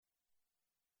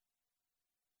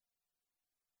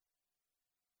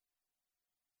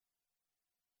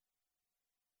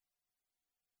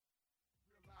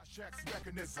Hi,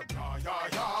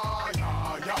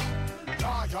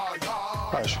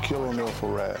 Shaquille O'Neal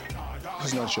for Rad. This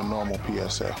is not your normal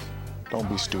PSA. Don't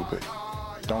be stupid.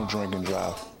 Don't drink and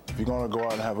drive. If you're gonna go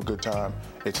out and have a good time,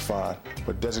 it's fine.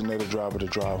 But designate a driver to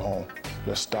drive home.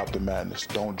 Let's stop the madness.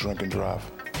 Don't drink and drive.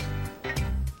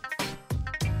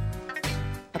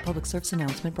 A public service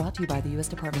announcement brought to you by the U.S.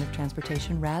 Department of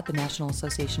Transportation, RAD, the National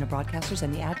Association of Broadcasters,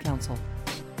 and the Ad Council.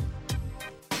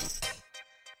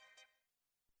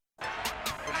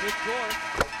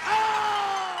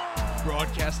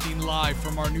 Broadcasting live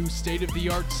from our new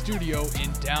state-of-the-art studio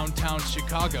in downtown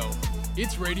Chicago,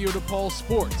 it's Radio DePaul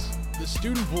Sports, the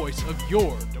student voice of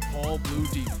your DePaul Blue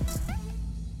Demons.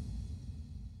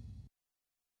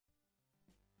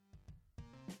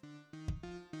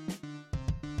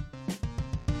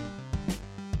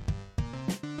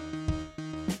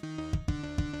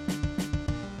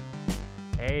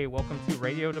 Hey, welcome to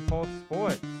Radio DePaul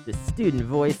Sports. The student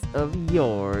voice of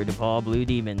your DePaul Blue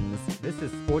Demons. This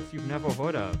is sports you've never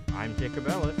heard of. I'm Jacob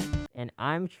Ellis. And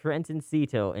I'm Trenton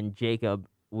Cito. And Jacob,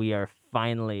 we are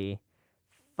finally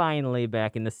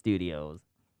back in the studios.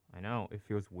 I know, it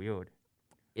feels weird.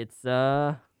 It's,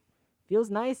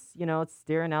 feels nice, you know, it's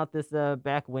staring out this,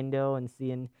 back window and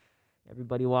seeing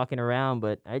everybody walking around.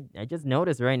 But I just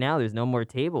noticed right now there's no more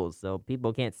tables, so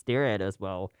people can't stare at us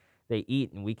while they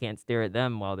eat, and we can't stare at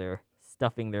them while they're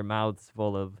stuffing their mouths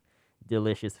full of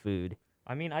delicious food.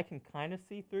 I mean, I can kind of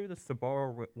see through the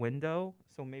Sbarro window,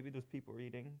 so maybe those people are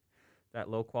eating that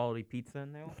low-quality pizza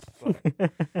in there. But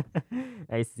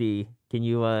I see. Can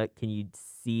you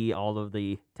see all of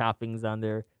the toppings on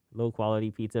their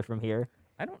low-quality pizza from here?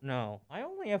 I don't know. I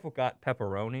only ever got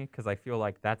pepperoni because I feel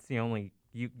like that's the only...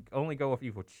 You only go with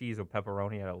either cheese or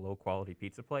pepperoni at a low-quality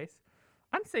pizza place.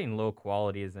 I'm saying low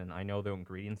quality as in I know the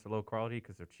ingredients are low quality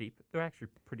because they're cheap. They're actually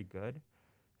pretty good.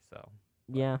 So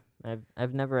yeah,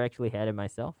 I've never actually had it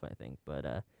myself, I think,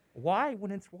 but why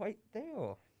when it's right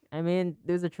there? I mean,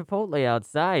 there's a Chipotle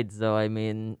outside, so I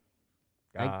mean,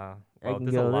 well, I can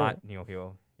there's a go lot there. near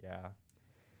here. Yeah,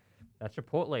 that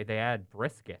Chipotle they had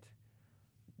brisket.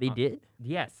 They did?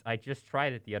 Yes, I just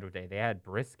tried it the other day. They had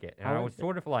brisket, and I was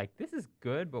sort of like, this is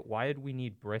good, but why did we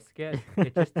need brisket?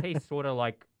 It just tastes sort of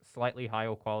like slightly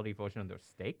higher quality version of their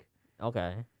steak.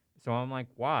 Okay. So I'm like,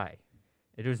 why?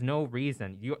 There's no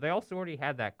reason. They also already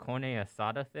had that carne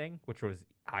asada thing, which was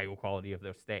higher quality of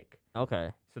their steak.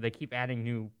 Okay. So they keep adding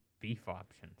new beef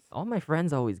options. All my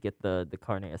friends always get the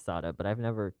carne asada, but I've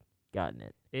never gotten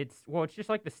it. It's just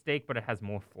like the steak, but it has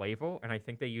more flavor, and I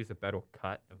think they use a better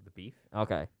cut of the beef.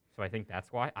 Okay. So I think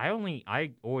that's why. I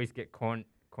always get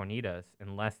cornitas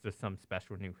unless there's some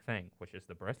special new thing, which is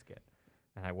the brisket.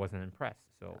 And I wasn't impressed,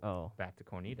 so back to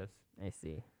cornitas. I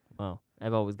see. Well,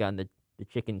 I've always gotten the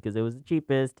chicken because it was the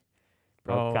cheapest.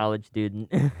 Broke college student.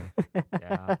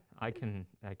 Yeah, I can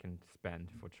spend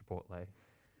for Chipotle.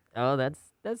 Oh,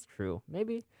 that's true.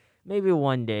 Maybe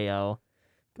one day I'll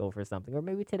go for something, or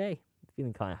maybe today. I'm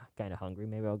feeling kind of hungry.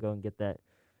 Maybe I'll go and get that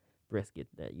brisket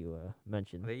that you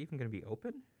mentioned. Are they even gonna be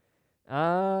open?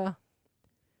 I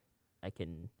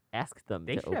can ask them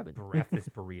They to should open. have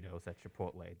breakfast burritos at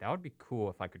Chipotle. That would be cool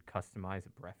if I could customize a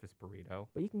breakfast burrito.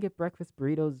 But you can get breakfast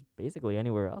burritos basically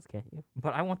anywhere else, can't you?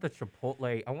 But I want the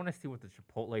Chipotle. I want to see what the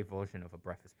Chipotle version of a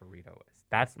breakfast burrito is.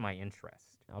 That's my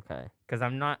interest. Okay. Because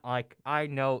I'm not like, I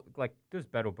know, like, there's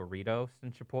better burritos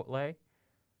than Chipotle.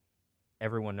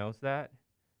 Everyone knows that.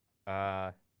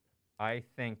 I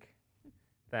think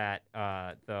that,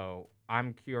 though,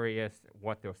 I'm curious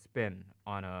what their spin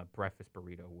on a breakfast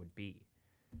burrito would be.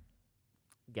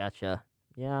 Gotcha.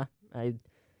 Yeah, I'm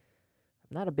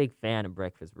not a big fan of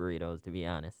breakfast burritos, to be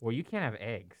honest. Well, you can't have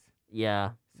eggs.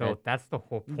 Yeah. So that's the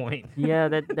whole point. Yeah,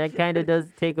 that kind of does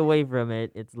take away from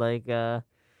it. It's like, oh,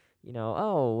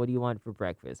 what do you want for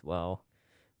breakfast? Well,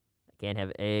 I can't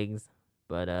have eggs,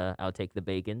 but I'll take the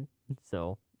bacon.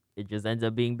 So it just ends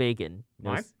up being bacon.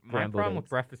 No My scrambled problem with eggs.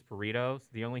 breakfast burritos,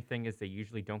 the only thing is they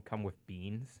usually don't come with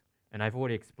beans. And I've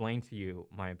already explained to you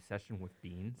my obsession with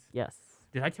beans. Yes.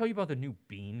 Did I tell you about the new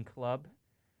Bean Club?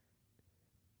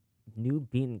 New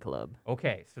Bean Club.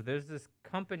 Okay, so there's this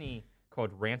company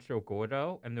called Rancho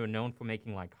Gordo, and they're known for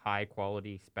making like high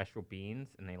quality special beans,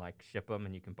 and they like ship them,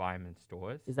 and you can buy them in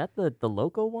stores. Is that the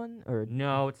local one or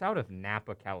No, it's out of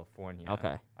Napa, California.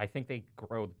 Okay. I think they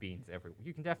grow the beans everywhere.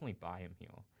 You can definitely buy them here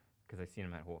because I've seen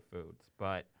them at Whole Foods.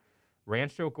 But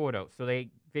Rancho Gordo, so they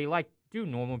like do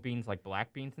normal beans like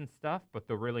black beans and stuff, but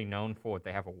they're really known for it.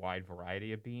 They have a wide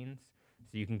variety of beans.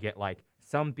 So you can get like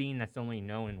some bean that's only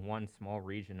known in one small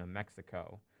region of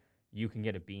Mexico. You can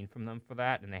get a bean from them for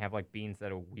that, and they have like beans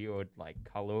that are weird, like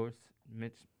colors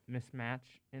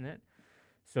mismatch in it.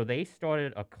 So they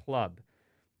started a club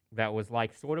that was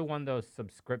like sort of one of those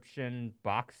subscription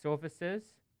box services,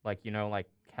 like like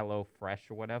HelloFresh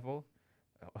or whatever.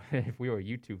 If we were a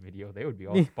YouTube video, they would be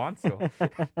all sponsored.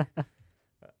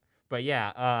 But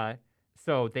yeah,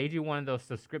 so they do one of those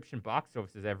subscription box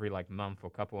services every like month or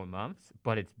couple of months,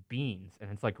 but it's beans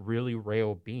and it's like really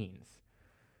rare beans.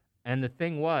 And the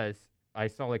thing was, I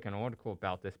saw like an article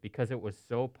about this because it was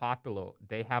so popular.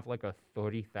 They have like a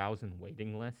 30,000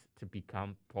 waiting list to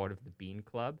become part of the Bean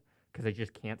Club because they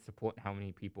just can't support how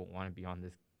many people want to be on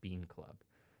this Bean Club.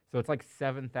 So it's like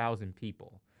 7,000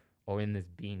 people are in this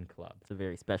Bean Club. It's a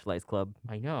very specialized club.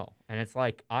 I know. And it's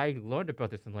like, I learned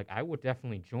about this and like, I would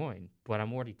definitely join, but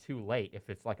I'm already too late if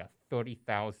it's like a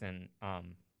 30,000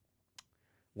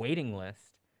 waiting list.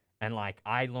 And like,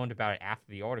 I learned about it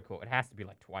after the article. It has to be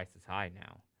like twice as high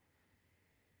now.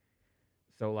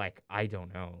 So like, I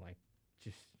don't know. Like,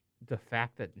 just the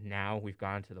fact that now we've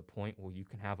gotten to the point where you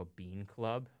can have a Bean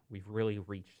Club, we've really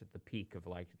reached the peak of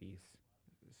like these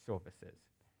services.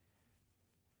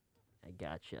 I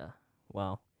gotcha.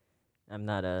 Well, I'm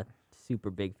not a super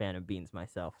big fan of beans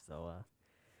myself, so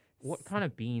What kind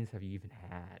of beans have you even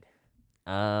had?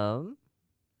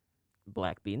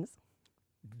 Black beans.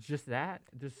 Just that?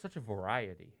 There's such a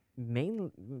variety.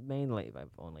 Mainly, I've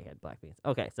only had black beans.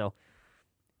 Okay, so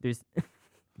there's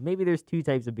maybe there's two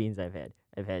types of beans I've had.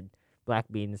 I've had black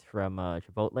beans from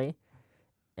Chipotle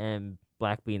and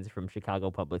black beans from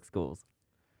Chicago Public Schools.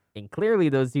 And clearly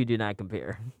those two do not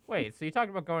compare. Wait, so you talked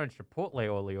about going to Chipotle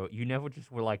earlier. You never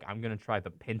just were like, I'm going to try the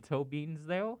pinto beans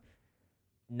there?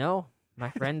 No,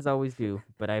 my friends always do,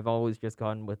 but I've always just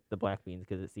gone with the black beans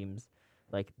because it seems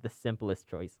like the simplest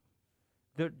choice.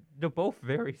 They're both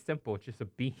very simple. It's just a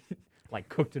bean, like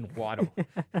cooked in water.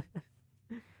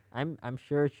 I'm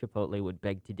sure Chipotle would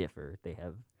beg to differ. They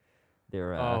have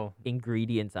their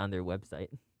ingredients on their website.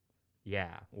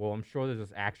 Yeah, well, I'm sure there's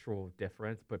this actual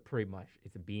difference, but pretty much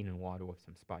it's a bean and water with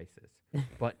some spices.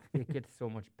 But it gets so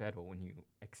much better when you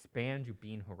expand your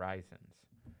bean horizons.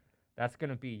 That's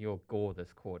going to be your goal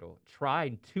this quarter.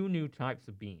 Try 2 new types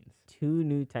of beans. 2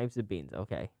 new types of beans.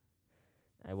 Okay.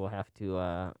 I will have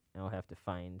to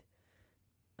find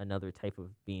another type of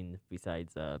bean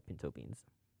besides pinto beans.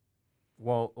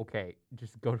 Well, okay,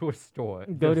 just go to a store.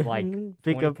 Go There's to like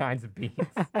pick 20 up kinds of beans.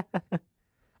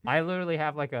 I literally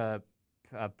have like a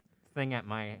thing at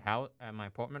my house, at my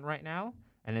apartment right now,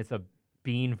 and it's a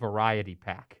bean variety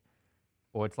pack,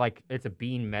 or it's a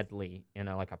bean medley in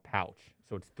like a pouch.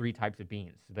 So it's 3 types of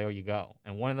beans. So there you go,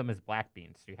 and one of them is black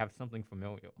beans. So you have something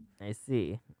familiar. I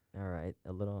see. All right,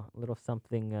 a little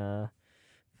something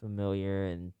familiar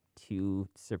and 2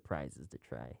 surprises to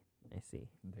try. I see.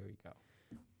 There you go.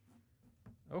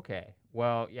 Okay.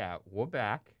 Well, yeah, we're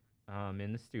back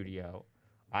in the studio.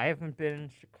 I haven't been in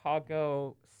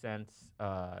Chicago since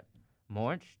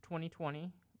March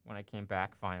 2020 when I came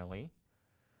back finally.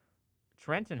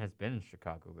 Trenton has been in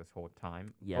Chicago this whole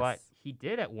time. Yes. But he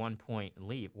did at one point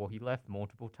leave. Well, he left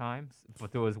multiple times,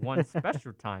 but there was one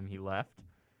special time he left.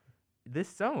 This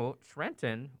summer,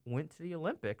 Trenton went to the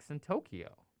Olympics in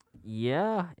Tokyo.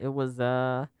 Yeah, it was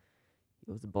a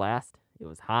blast. It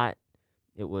was hot.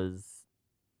 It was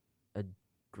a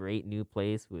great new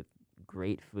place with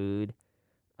great food.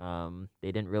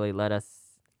 They didn't really let us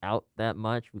out that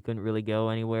much. We couldn't really go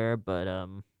anywhere, but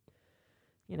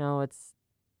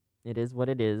it is what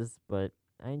it is, but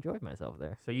I enjoyed myself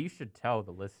there. So you should tell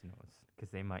the listeners, because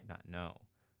they might not know,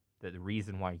 the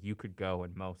reason why you could go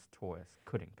and most tourists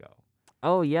couldn't go.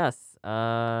 Oh, yes.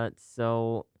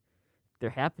 So there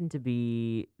happened to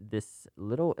be this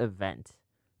little event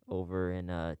over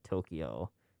in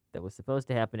Tokyo that was supposed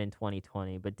to happen in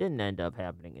 2020, but didn't end up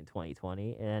happening in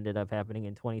 2020. It ended up happening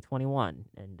in 2021.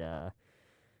 And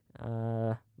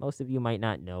most of you might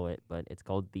not know it, but it's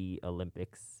called the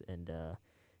Olympics. And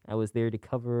I was there to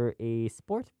cover a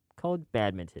sport called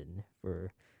badminton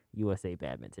for USA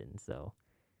Badminton. So,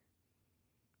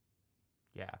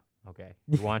 yeah. Okay.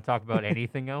 You want to talk about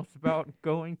anything else about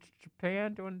going to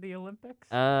Japan during the Olympics?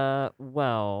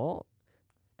 Well,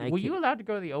 were you allowed to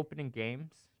go to the opening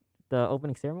games? The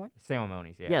opening ceremony?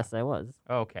 Ceremonies, yeah. Yes, I was.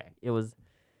 Okay. It was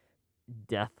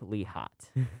deathly hot.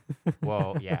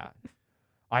 Well, yeah.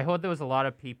 I heard there was a lot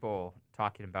of people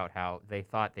talking about how they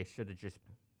thought they should have just,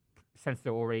 since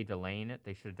they're already delaying it,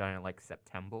 they should have done it like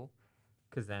September,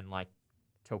 because then like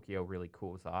Tokyo really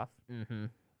cools off. Mm-hmm.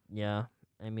 Yeah,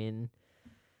 I mean,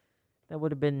 that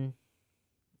would have been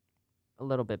a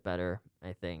little bit better,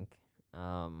 I think.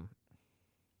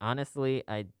 Honestly,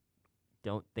 I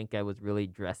don't think I was really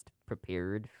dressed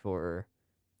prepared for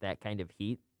that kind of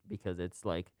heat because it's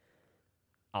like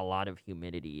a lot of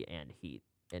humidity and heat,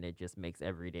 and it just makes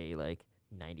every day like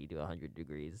 90 to 100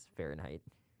 degrees Fahrenheit.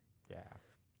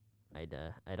 Yeah.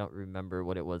 I don't remember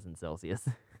what it was in Celsius.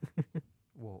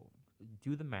 Well,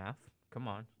 do the math. Come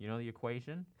on. You know the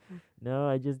equation? No,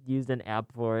 I just used an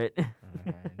app for it.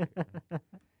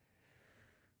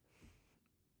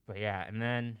 But yeah, and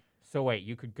then so wait,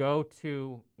 you could go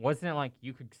to wasn't it like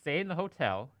you could stay in the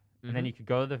hotel and then Mhm. you could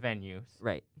go to the venues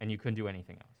Right. and you couldn't do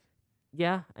anything else.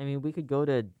 Yeah, I mean, we could go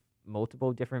to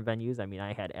multiple different venues. I mean,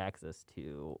 I had access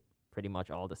to pretty much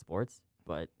all the sports,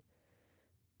 but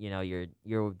you're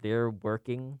there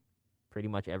working pretty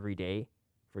much every day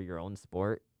for your own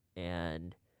sport,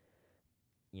 and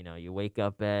you wake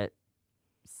up at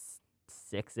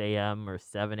 6 a.m. or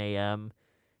 7 a.m.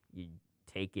 You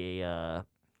take a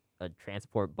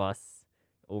transport bus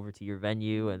over to your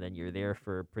venue, and then you're there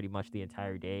for pretty much the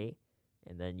entire day,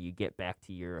 and then you get back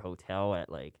to your hotel at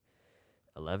like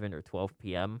 11 or 12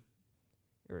 p.m.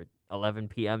 or 11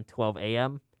 p.m., 12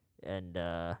 a.m., and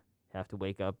have to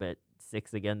wake up at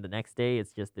 6 again the next day.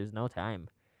 It's just there's no time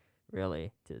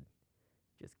really to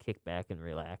just kick back and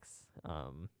relax.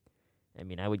 I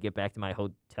mean, I would get back to my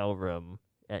hotel room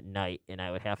at night, and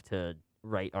I would have to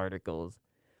write articles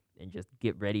and just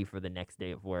get ready for the next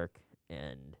day of work.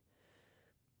 And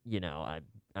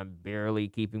I'm barely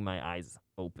keeping my eyes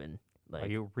open. Are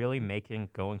you really making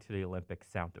going to the Olympics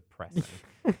sound depressing?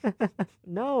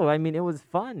 No, I mean it was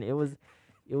fun. It was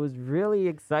really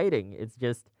exciting. It's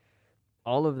just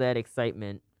all of that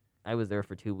excitement. I was there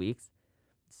for 2 weeks.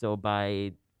 So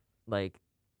by like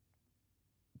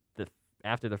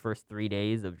after the first 3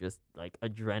 days of just like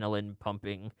adrenaline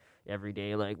pumping every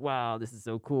day, like, wow, this is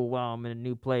so cool. Wow, I'm in a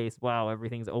new place. Wow,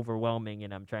 everything's overwhelming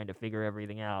and I'm trying to figure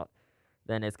everything out.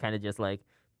 Then it's kind of just like,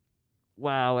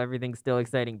 wow, everything's still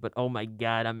exciting, but oh my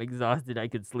God, I'm exhausted. I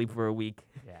could sleep for a week.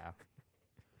 Yeah.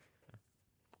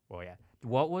 Well, yeah.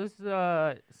 What was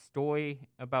the story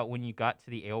about when you got to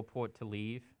the airport to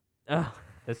leave? Oh.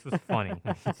 This was funny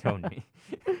when you told me.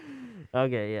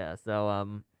 Okay, yeah.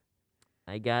 So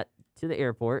I got to the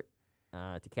airport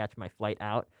to catch my flight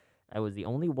out. I was the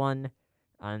only one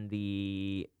on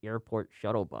the airport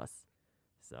shuttle bus.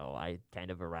 So I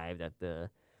kind of arrived at the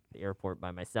airport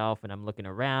by myself, and I'm looking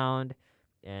around,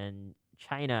 and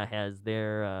China has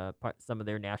their some of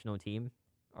their national team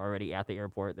already at the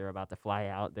airport. They're about to fly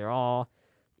out. They're all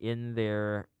in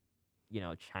their,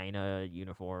 China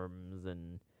uniforms,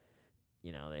 and,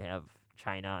 they have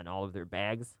China on all of their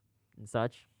bags and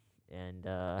such. And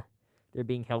they're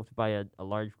being helped by a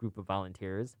large group of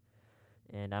volunteers.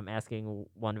 And I'm asking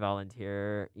one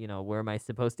volunteer, where am I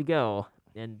supposed to go?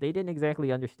 And they didn't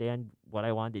exactly understand what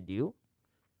I wanted to do.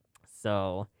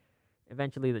 So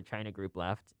eventually the China group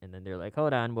left, and then they're like,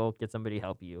 hold on, we'll get somebody to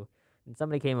help you. And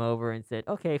somebody came over and said,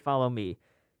 okay, follow me.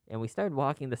 And we started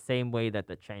walking the same way that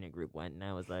the China group went. And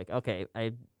I was like, okay,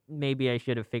 maybe I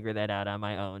should have figured that out on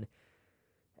my own.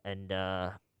 And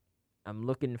I'm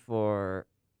looking for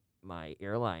my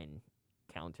airline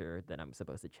counter that I'm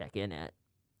supposed to check in at.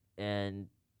 And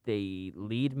they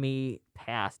lead me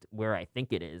past where I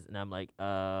think it is. And I'm like,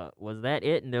 was that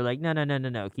it? And they're like,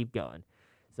 no, keep going.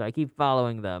 So I keep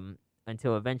following them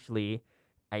until eventually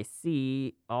I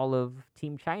see all of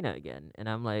Team China again. And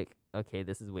I'm like, okay,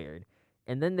 this is weird.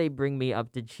 And then they bring me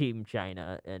up to Team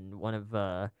China, and one of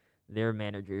their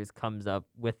managers comes up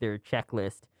with their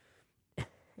checklist.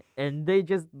 And they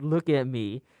just look at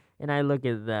me, and I look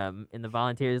at them, and the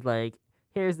volunteer's like,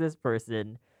 here's this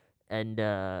person.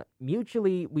 And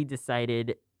mutually, we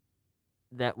decided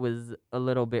that was a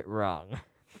little bit wrong.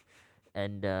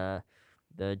 And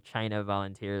the China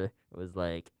volunteer was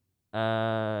like,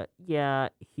 yeah,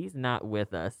 he's not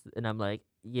with us. And I'm like,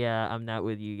 yeah, I'm not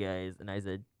with you guys. And I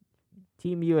said,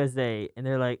 Team USA. And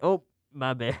they're like, oh,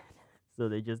 my bad. So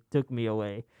they just took me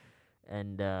away.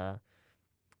 And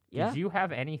yeah. Did you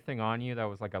have anything on you that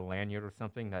was like a lanyard or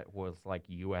something that was like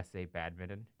USA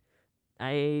Badminton?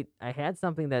 I had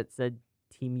something that said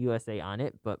Team USA on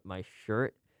it, but my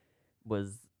shirt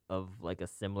was of like a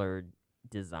similar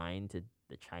design to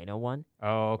the China one.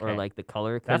 Oh, okay. Or like the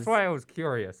color. That's why I was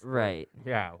curious. Right.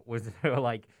 Yeah. Was it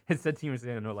like, it said Team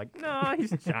USA and they're like, no,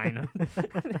 he's China.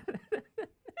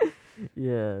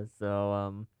 Yeah.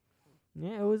 So,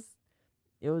 yeah,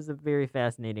 it was a very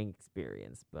fascinating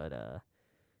experience, but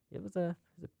it was a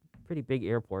pretty big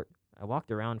airport. I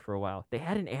walked around for a while. They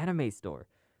had an anime store.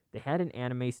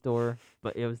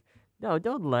 But it was, no,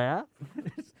 don't laugh.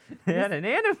 They had an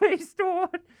anime store.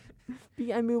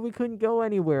 I mean, we couldn't go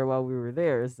anywhere while we were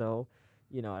there, so,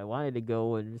 I wanted to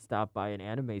go and stop by an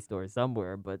anime store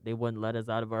somewhere, but they wouldn't let us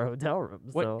out of our hotel room.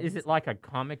 What, so is it like a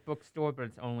comic book store, but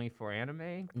it's only for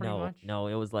anime, pretty much? No,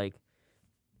 it was like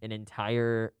an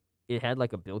entire, it had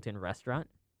like a built-in restaurant.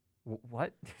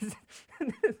 What?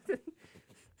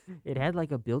 It had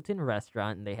like a built-in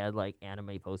restaurant, and they had like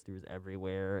anime posters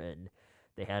everywhere, and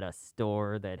they had a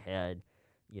store that had,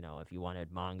 if you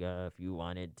wanted manga, if you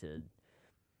wanted to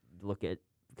look at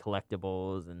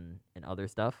collectibles and other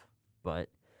stuff. But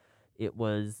it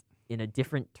was in a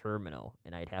different terminal,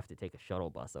 and I'd have to take a shuttle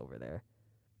bus over there.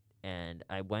 And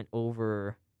I went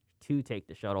over to take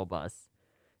the shuttle bus,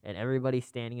 and everybody's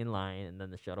standing in line, and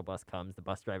then the shuttle bus comes, the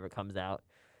bus driver comes out,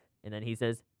 and then he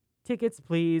says, "Tickets,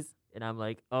 please." And I'm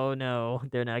like, oh no,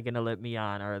 they're not going to let me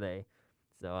on, are they?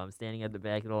 So I'm standing at the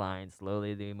back of the line.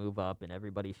 Slowly they move up, and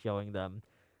everybody's showing them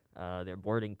their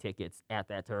boarding tickets at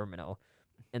that terminal.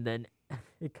 And then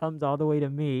it comes all the way to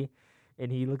me,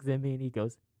 and he looks at me and he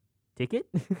goes, "Ticket?"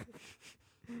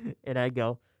 And I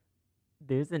go,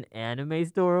 "There's an anime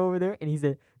store over there?" And he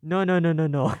said, "No, no, no, no,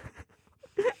 no."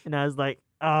 And I was like,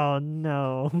 oh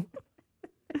no.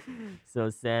 So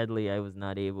sadly, I was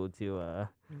not able to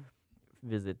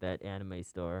visit that anime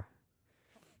store.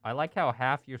 I like how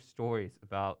half your stories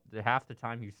about half the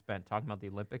time you spent talking about the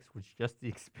Olympics was just the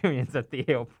experience at the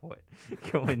airport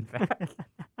going back.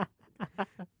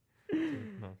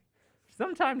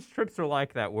 Sometimes trips are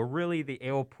like that, where really the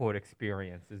airport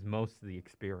experience is most of the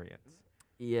experience.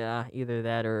 Yeah, either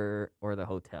that or the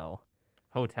hotel.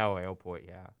 Hotel, airport,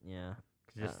 yeah. Yeah.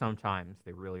 'Cause just sometimes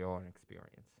they really are an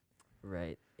experience.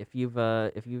 Right. If you've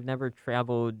never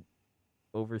traveled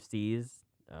overseas,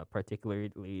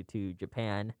 particularly to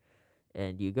Japan,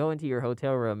 and you go into your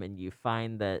hotel room and you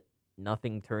find that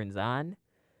nothing turns on,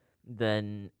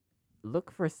 then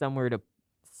look for somewhere to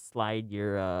slide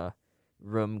your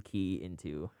room key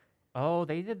into. Oh,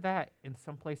 they did that in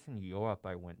some place in Europe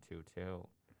I went to too.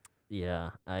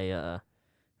 Yeah, I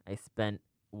spent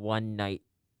one night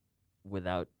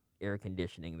without air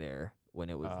conditioning there when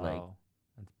it was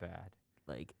That's bad.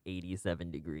 like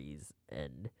 87 degrees,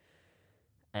 and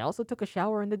I also took a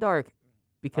shower in the dark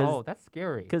because That's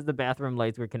scary. the bathroom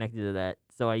lights were connected to that.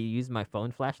 So I used my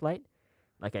phone flashlight.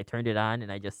 Like I turned it on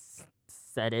and I just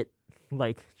set it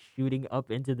like shooting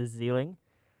up into the ceiling.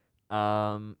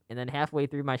 And then halfway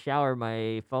through my shower,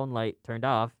 my phone light turned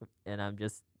off, and I'm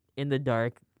just in the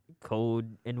dark, cold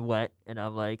and wet, and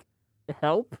I'm like,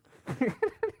 "Help!"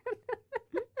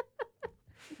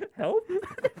 Help?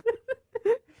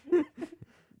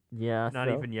 Yeah. Not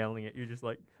so- even yelling at you, just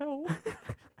like, help.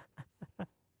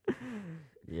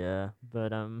 Yeah,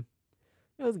 but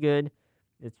it was good.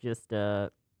 It's just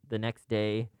the next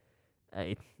day,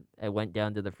 I went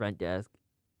down to the front desk,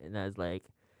 and I was like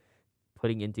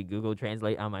putting into Google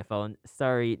Translate on my phone,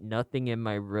 "Sorry, nothing in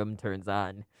my room turns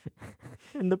on."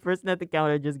 And the person at the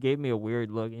counter just gave me a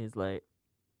weird look, and he's like,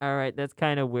 "All right, that's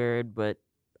kind of weird, but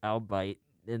I'll bite."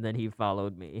 And then he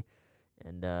followed me,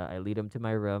 and I lead him to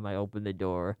my room. I open the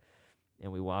door,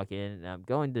 and we walk in, and I'm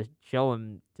going to show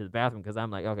him to the bathroom because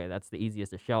I'm like, okay, that's the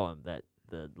easiest to show him, that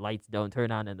the lights don't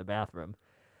turn on in the bathroom.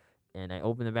 And I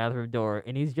open the bathroom door,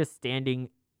 and he's just standing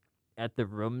at the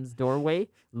room's doorway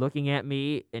looking at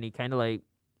me, and he kind of like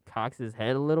cocks his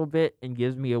head a little bit and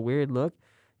gives me a weird look.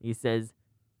 He says,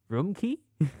 "Room key?"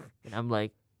 And I'm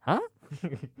like, "Huh?"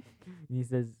 And he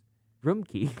says, "Room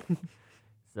key."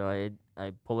 So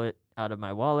I pull it out of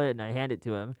my wallet and I hand it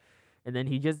to him, and then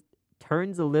he just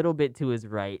turns a little bit to his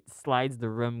right, slides the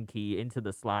room key into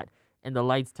the slot, and the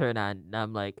lights turn on. And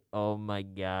I'm like, oh my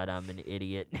God, I'm an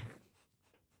idiot.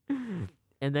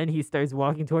 And then he starts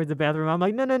walking towards the bathroom. I'm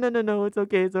like, no, no, no, no, no, it's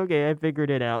okay, I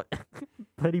figured it out.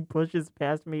 But he pushes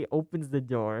past me, opens the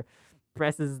door,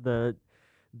 presses the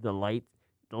light.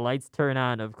 The lights turn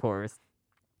on, of course.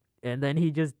 And then he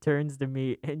just turns to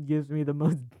me and gives me the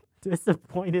most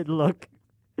disappointed look.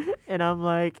 And I'm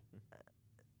like,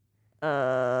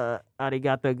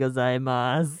 arigato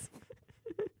gozaimasu.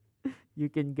 You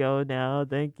can go now,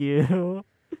 thank you.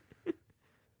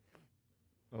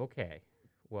 Okay.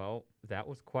 Well, that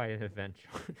was quite an adventure.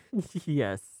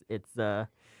 Yes,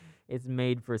 it's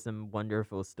made for some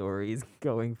wonderful stories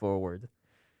going forward.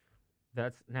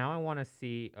 Now I want to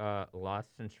see Lost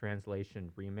in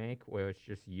Translation remake where it's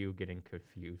just you getting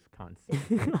confused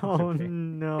constantly. Oh Okay.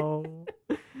 no.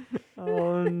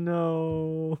 Oh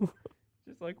no.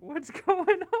 Just like, what's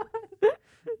going on?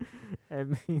 I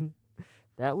mean,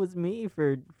 that was me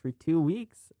for 2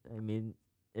 weeks. I mean,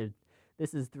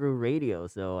 this is through radio,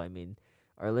 so I mean,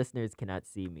 our listeners cannot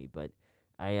see me, but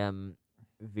I am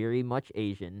very much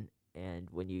Asian, and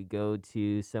when you go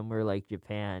to somewhere like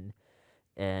Japan,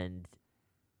 and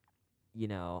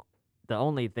the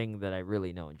only thing that I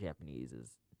really know in Japanese is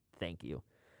thank you.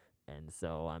 And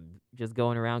so I'm just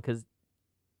going around because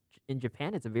in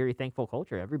Japan, it's a very thankful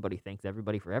culture. Everybody thanks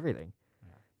everybody for everything.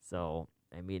 Yeah. So,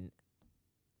 I mean,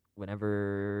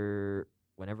 whenever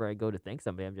whenever I go to thank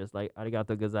somebody, I'm just like,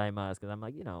 arigato gozaimasu, because I'm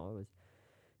like,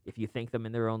 if you thank them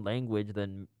in their own language,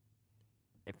 then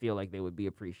I feel like they would be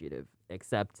appreciative.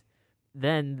 Except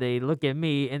then they look at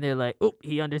me and they're like, oh,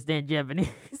 he understands Japanese.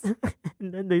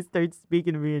 And then they start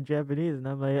speaking to me in Japanese, and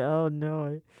I'm like, oh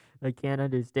no, I can't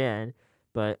understand.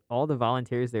 But all the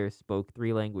volunteers there spoke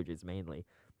 3 languages mainly: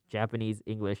 Japanese,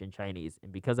 English, and Chinese.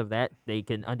 And because of that, they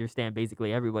can understand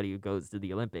basically everybody who goes to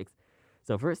the Olympics.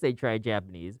 So first they tried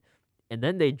Japanese, and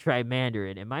then they tried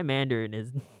Mandarin. And my Mandarin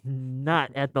is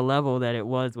not at the level that it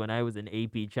was when I was in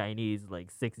AP Chinese like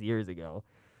 6 years ago.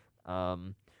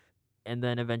 And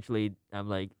then eventually I'm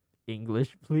like,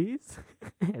 English, please?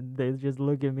 And they just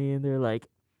look at me and they're like,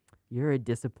 you're a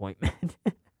disappointment.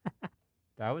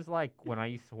 That was like when I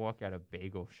used to work at a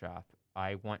bagel shop.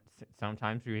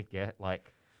 Sometimes we would get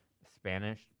like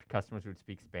Spanish customers who would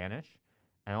speak Spanish,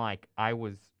 and like I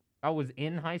was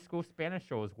in high school Spanish,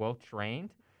 so I was well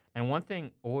trained. And one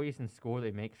thing always in school,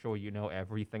 they make sure you know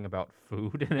everything about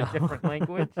food in a different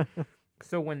language.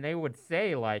 So when they would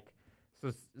say like,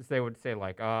 they would say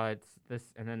like, it's this,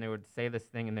 and then they would say this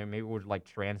thing, and then maybe would like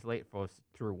translate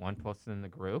through one person in the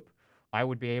group. I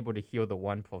would be able to hear the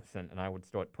one person, and I would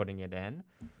start putting it in.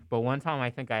 But one time, I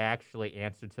think I actually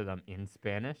answered to them in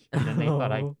Spanish, and then they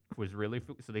thought I was really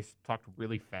so they talked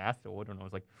really fast. And I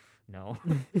was like, no,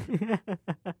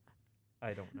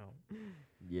 I don't know.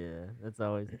 Yeah, that's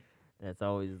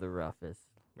always the roughest.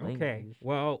 Okay, language.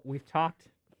 well, we've talked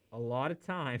a lot of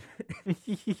time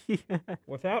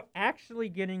without actually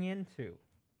getting into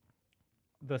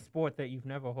the sport that you've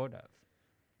never heard of.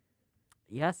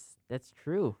 Yes, that's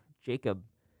true. Jacob,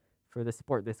 for the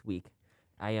sport this week,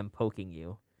 I am poking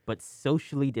you, but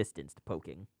socially distanced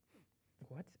poking.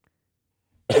 What?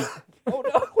 Oh,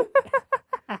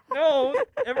 no. No,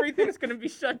 everything's going to be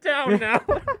shut down now.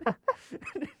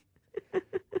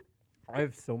 I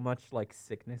have so much, like,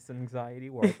 sickness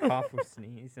anxiety where I cough or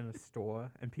sneeze in a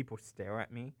store and people stare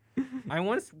at me. I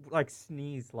once, like,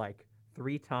 sneezed, like,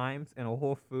 3 times in a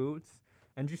Whole Foods.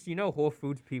 And just, Whole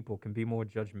Foods people can be more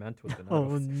judgmental than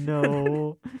Oh, others.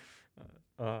 no.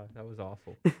 That was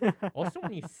awful. Also,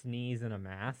 when you sneeze in a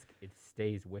mask, it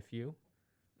stays with you.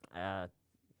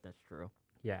 That's true.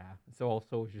 Yeah, so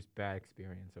also it's just bad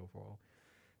experience overall.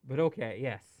 But okay,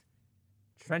 yes.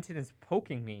 Trenton is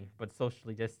poking me, but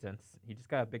socially distanced. He just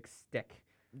got a big stick.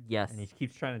 Yes. And he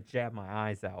keeps trying to jab my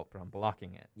eyes out, but I'm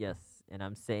blocking it. Yes, and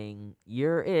I'm saying,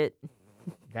 you're it.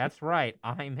 That's right,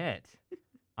 I'm it.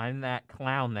 I'm that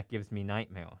clown that gives me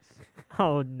nightmares.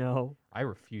 Oh, no. I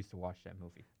refuse to watch that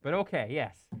movie. But okay,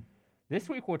 yes. This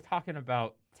week we're talking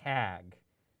about tag.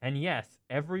 And yes,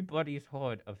 everybody's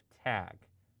heard of tag.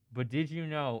 But did you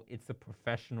know it's a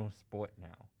professional sport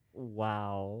now?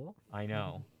 Wow. I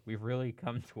know. We've really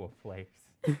come to a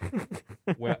place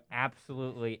where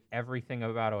absolutely everything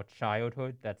about our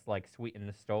childhood that's like sweet and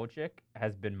nostalgic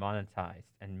has been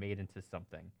monetized and made into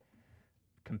something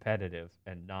competitive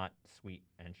and not sweet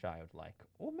and childlike.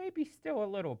 Or maybe still a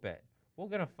little bit. We're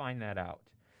going to find that out.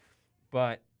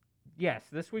 But yes,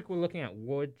 this week we're looking at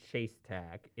Word Chase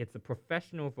Tag. It's a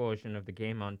professional version of the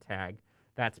game on tag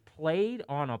that's played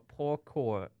on a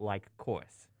parkour-like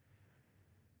course.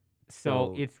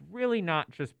 So it's really not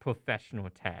just professional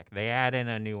tag. They add in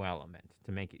a new element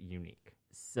to make it unique.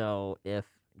 So if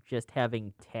just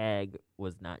having tag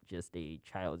was not just a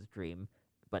child's dream,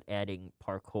 but adding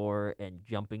parkour and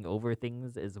jumping over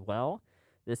things as well,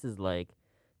 this is like...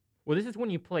 Well, this is when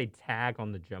you played tag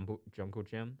on the jungle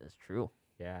gym. That's true.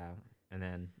 Yeah, and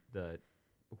then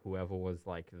whoever was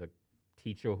like the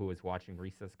teacher who was watching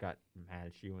recess got mad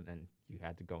at you, and then you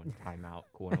had to go in timeout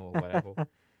corner or whatever.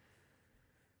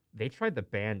 They tried to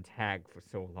ban tag for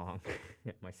so long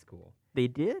at my school. They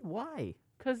did? Why?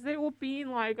 Because they were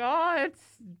being like,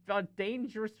 it's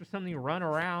dangerous for something to run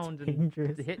around and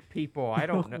hit people. I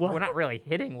don't know. We're not really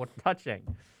hitting, we're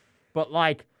touching. But,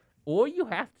 like, all you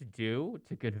have to do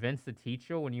to convince the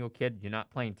teacher when you're a kid you're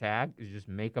not playing tag is just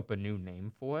make up a new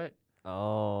name for it.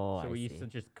 Oh, So we used to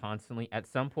just constantly, at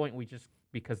some point,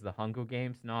 because the Hunger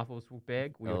Games novels were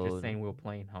big, we were just saying we were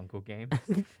playing Hunger Games.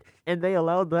 And they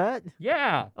allowed that?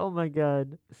 Yeah. Oh, my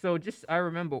God. So I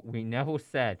remember we never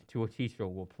said to a teacher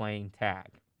we're playing tag.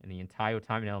 And the entire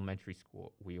time in elementary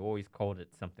school, we always called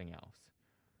it something else.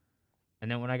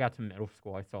 And then when I got to middle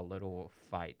school, I saw little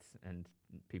fights and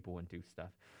people wouldn't do stuff.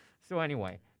 So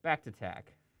anyway, back to tag.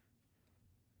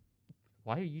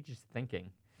 Why are you just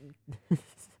thinking?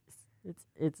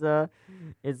 It's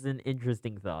an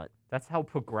interesting thought. That's how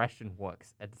progression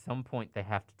works. At some point, they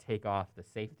have to take off the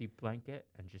safety blanket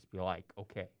and just be like,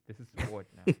 okay, this is sport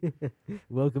now.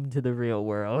 Welcome to the real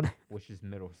world. Which is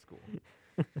middle school.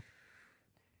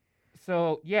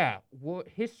 So yeah,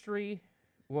 history.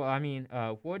 Well, I mean,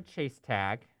 wood chase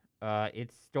tag.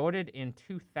 It started in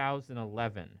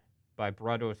 2011 by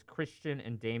brothers Christian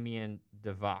and Damien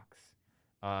DeVox,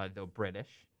 the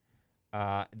British.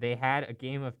 They had a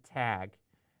game of tag.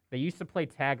 They used to play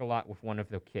tag a lot with one of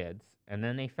their kids, and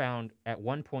then they found at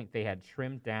one point they had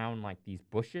trimmed down like these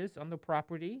bushes on the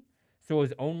property, so it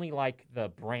was only like the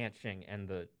branching and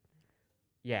the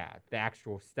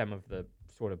actual stem of the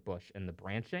sort of bush and the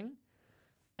branching,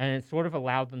 and it sort of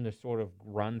allowed them to sort of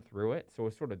run through it, so it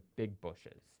was sort of big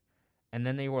bushes. And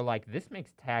then they were like, this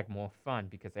makes tag more fun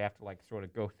because they have to like sort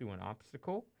of go through an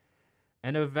obstacle.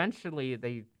 And eventually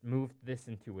they moved this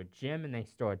into a gym and they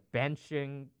started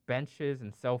benching benches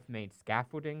and self-made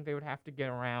scaffolding they would have to get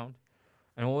around.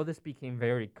 And all this became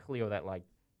very clear that like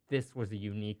this was a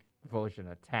unique version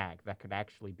of tag that could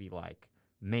actually be like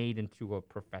made into a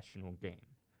professional game.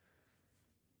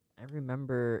 I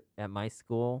remember at my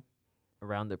school,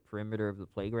 around the perimeter of the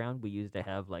playground, we used to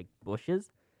have like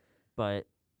bushes, but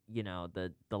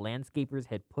the landscapers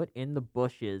had put in the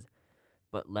bushes,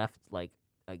 but left like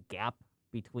a gap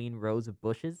between rows of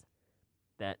bushes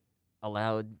that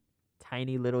allowed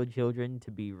tiny little children to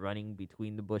be running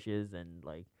between the bushes, and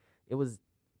like it was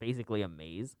basically a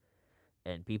maze,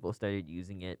 and people started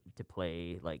using it to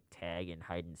play like tag and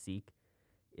hide and seek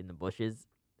in the bushes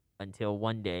until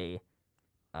one day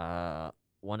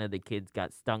one of the kids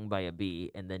got stung by a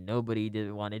bee, and then nobody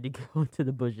wanted to go to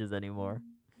the bushes anymore.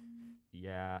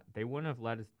 Yeah, they wouldn't have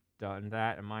let us done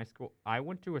that in my school. I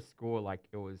went to a school like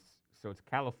it's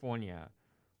California.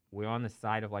 We're on the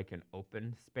side of like an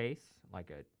open space, like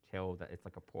a hill that it's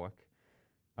like a park.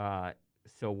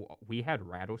 So we had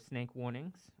rattlesnake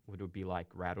warnings, which would be like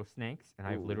rattlesnakes, and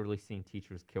I've literally seen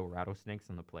teachers kill rattlesnakes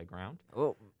on the playground.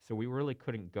 Oh, So we really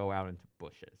couldn't go out into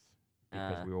bushes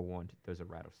because we were warned there's a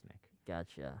rattlesnake.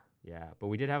 gotcha. Yeah, but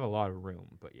we did have a lot of room.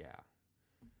 But yeah,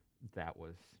 that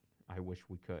was. I wish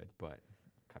we could, but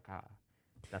caca.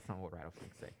 That's not what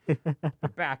rattlesnakes say.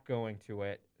 But back going to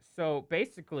it. So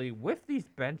basically, with these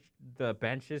the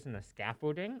benches and the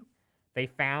scaffolding, they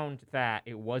found that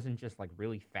it wasn't just like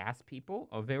really fast people.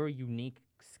 A very unique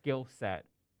skill set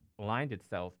aligned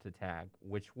itself to tag,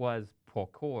 which was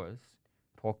parkours.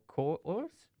 Parkours?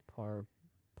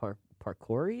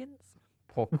 Parkourians?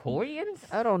 Parkourians?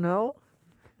 I don't know.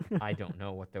 I don't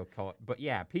know what they'll call it, but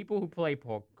yeah, people who play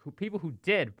people who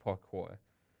did parkour,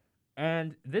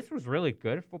 and this was really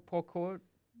good for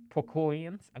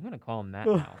parkourians. I'm gonna call them that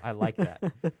now. I like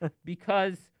that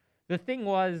because the thing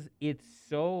was,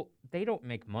 they don't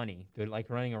make money. They're like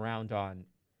running around on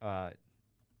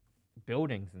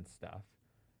buildings and stuff.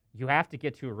 You have to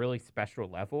get to a really special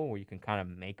level where you can kind of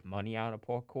make money out of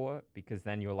parkour, because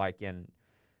then you're like in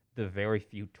the very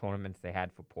few tournaments they had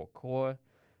for parkour.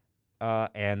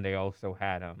 And they also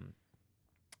had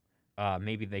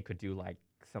maybe they could do like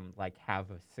have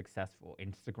a successful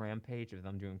Instagram page of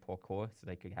them doing parkour so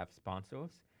they could have sponsors.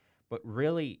 But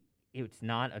really, it's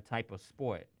not a type of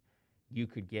sport you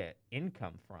could get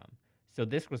income from. So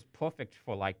this was perfect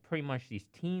for like pretty much these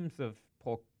teams of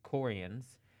parkourians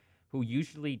who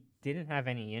usually didn't have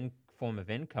any form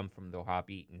of income from their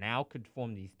hobby, now could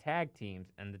form these tag teams,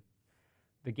 and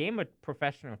the game of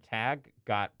professional tag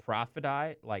got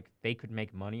profit-eye, like they could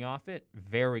make money off it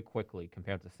very quickly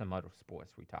compared to some other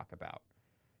sports we talk about,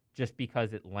 just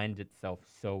because it lends itself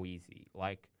so easy.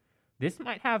 Like, this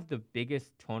might have the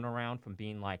biggest turnaround from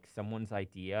being like someone's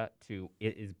idea to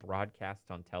it is broadcast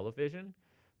on television,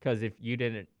 because if you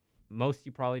didn't, most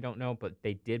you probably don't know, but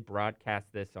they did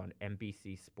broadcast this on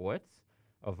NBC Sports,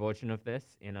 a version of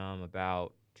this in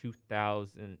about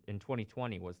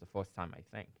 2020 was the first time, I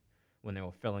think, when they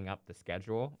were filling up the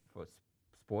schedule for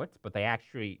sports, but they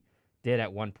actually did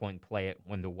at one point play it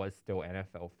when there was still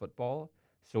NFL football,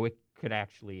 so it could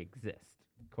actually exist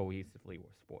cohesively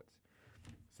with sports.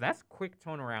 So that's quick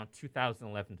turnaround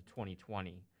 2011 to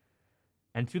 2020.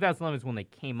 And 2011 is when they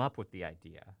came up with the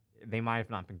idea. They might have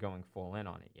not been going full in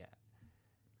on it yet.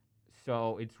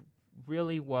 So it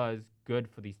really was good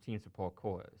for these teams of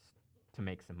parkours to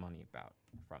make some money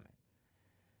from it.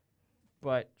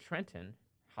 But Trenton,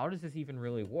 how does this even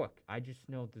really work? I just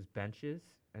know there's benches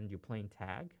and you're playing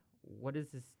tag. What does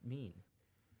this mean?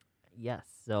 Yes,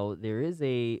 so there is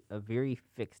a very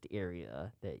fixed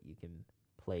area that you can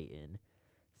play in.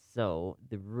 So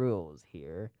the rules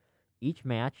here, each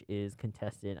match is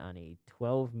contested on a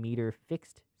 12-meter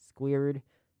fixed squared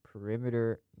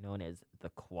perimeter known as the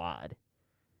quad.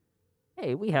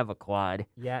 Hey, we have a quad.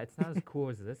 Yeah, it's not as cool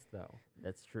as this, though.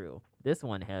 That's true. This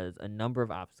one has a number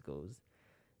of obstacles,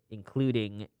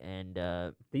 including, and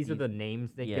these are the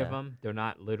names they give yeah. them. They're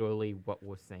not literally what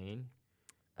we're saying.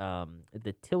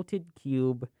 The tilted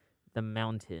cube, the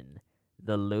mountain,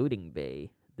 the loading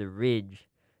bay, the ridge,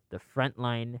 the front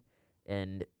line,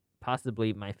 and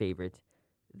possibly my favorite,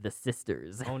 the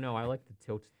sisters. Oh no, I like the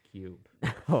tilted cube.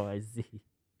 Oh, I see.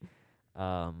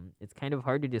 It's kind of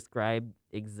hard to describe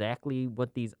exactly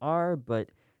what these are, but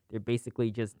they're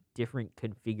basically just different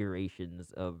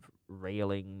configurations of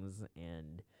railings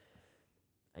and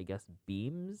I guess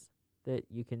beams that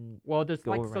you can Well, there's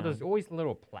go like so there's around. always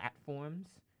little platforms,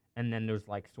 and then there's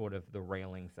like sort of the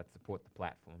railings that support the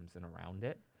platforms and around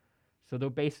it. So they're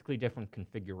basically different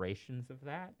configurations of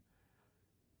that.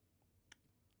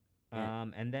 Yeah.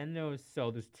 And then there's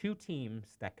two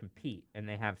teams that compete, and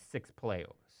they have 6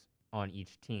 players on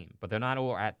each team, but they're not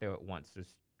all at there at once.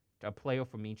 There's a player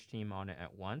from each team on it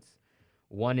at once.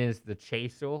 One is the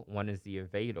chaser, one is the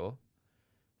evader,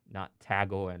 not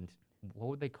tagger, and what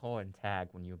would they call it in tag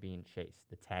when you're being chased?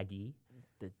 The taggee.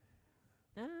 The,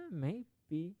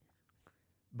 maybe.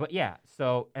 But yeah,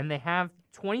 so and they have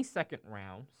 20-second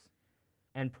rounds,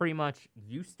 and pretty much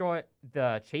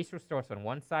the chaser starts on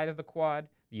one side of the quad,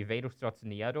 the evader starts on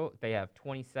the other. They have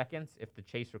 20 seconds. If the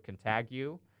chaser can tag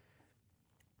you,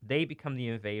 they become the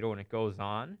evader, and it goes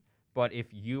on. But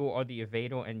if you are the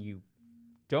evader and you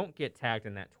don't get tagged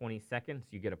in that 20 seconds,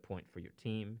 you get a point for your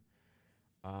team.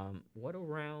 What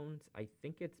rounds? I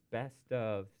think it's best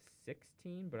of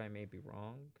 16, but I may be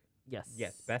wrong. Yes.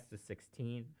 Yes, best of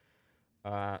 16.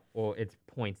 Or it's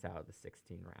points out of the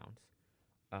 16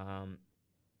 rounds.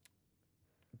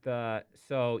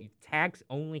 So tags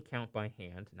only count by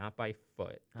hand, not by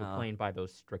foot. They're Oh. playing by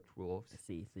those strict rules. I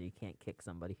see. So you can't kick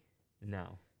somebody.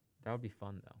 No, that would be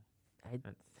fun though. I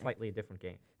That's slightly a different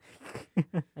game.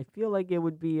 I feel like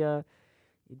it'd be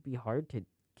hard to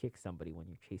kick somebody when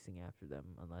you're chasing after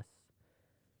them unless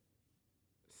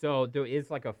So there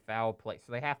is like a foul play,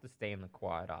 so they have to stay in the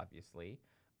quad, obviously.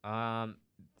 And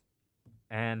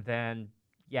then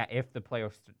yeah, if the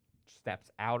player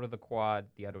steps out of the quad,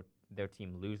 their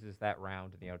team loses that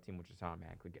round, and the other team will just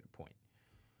automatically get a point.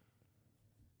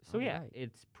 So yeah, Alright.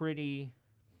 it's pretty.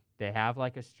 They have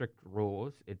like a strict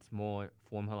rules. It's more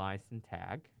formalized than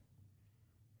tag.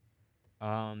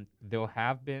 There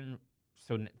have been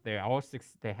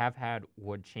they have had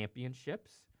wood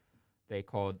championships. They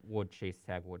called Wood Chase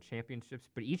Tag Wood Championships,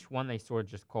 but each one they sort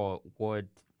of just call Wood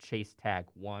Chase Tag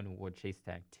 1, Wood Chase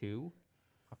Tag 2.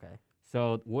 okay.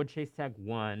 So Wood Chase Tag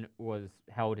 1 was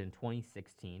held in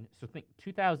 2016. So think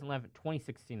 2011,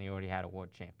 2016, they already had a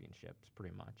World Championships,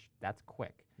 pretty much. That's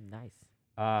quick. Nice.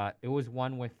 It was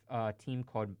one with a team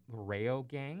called Moreo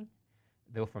Gang.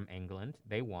 They were from England.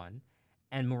 They won.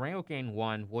 And Moreo Gang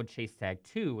won Wood Chase Tag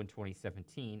 2 in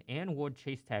 2017 and Wood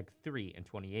Chase Tag 3 in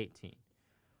 2018.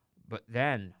 But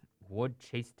then Wood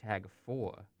Chase Tag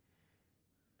 4,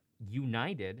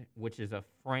 United, which is a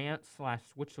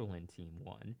France/Switzerland team,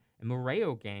 won. And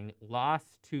Moreo Gang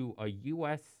lost to a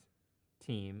U.S.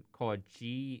 team called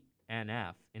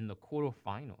GNF in the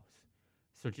quarterfinals.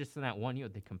 So just in that 1 year,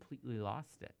 they completely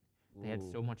lost it. They had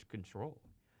so Ooh. much control.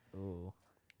 Ooh.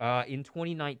 In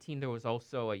 2019, there was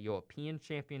also a European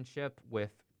Championship with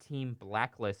Team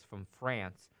Blacklist from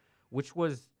France, which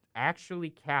was actually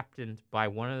captained by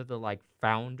one of the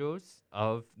founders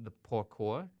of the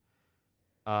parkour,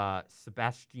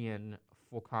 Sebastian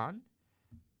Foucan.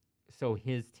 So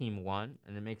his team won,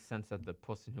 and it makes sense that the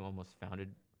person who almost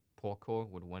founded parkour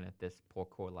would win at this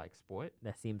parkour-like sport.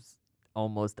 That seems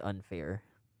almost unfair.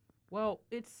 Well,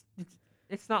 it's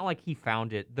not like he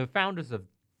founded. The founders of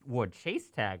Wood Chase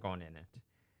Tag on in it.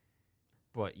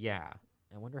 But yeah,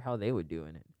 I wonder how they would do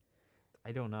in it.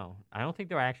 I don't know. I don't think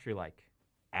they're actually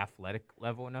athletic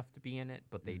level enough to be in it,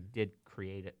 but they did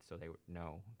create it so they would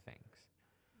know things.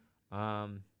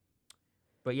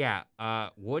 But yeah,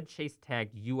 Wood Chase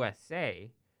Tag USA.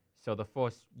 So the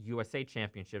first USA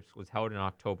Championships was held in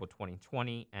October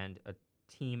 2020, and a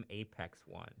Team Apex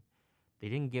won. They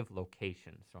didn't give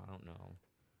location, so I don't know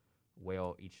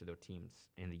where each of their teams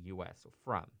in the U.S. are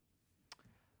from.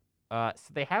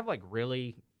 So they have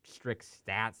really strict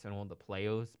stats on all the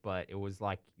players, but it was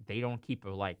they don't keep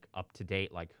it up to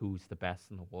date who's the best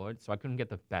in the world. So I couldn't get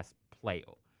the best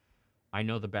player. I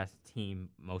know the best team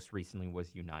most recently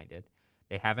was United.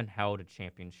 They haven't held a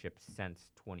championship since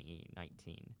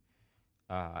 2019,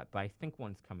 but I think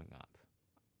one's coming up.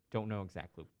 Don't know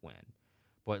exactly when.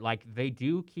 But they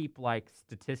do keep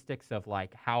statistics of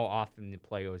how often the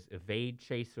players evade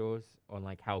chasers, or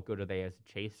how good are they as a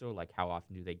chaser, how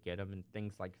often do they get them, and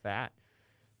things like that.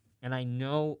 And I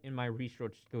know in my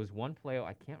research there was one player,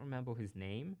 I can't remember his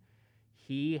name.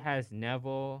 He has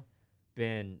never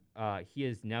been an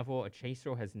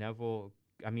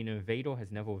evader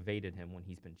has never evaded him when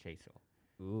he's been chaser.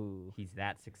 Ooh. He's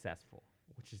that successful,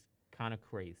 which is kind of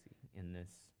crazy in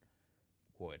this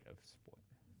world of sport.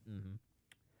 Mm-hmm.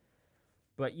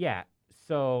 But yeah,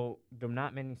 so there are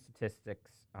not many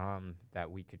statistics that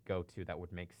we could go to that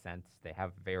would make sense. They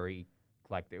have they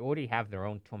already have their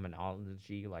own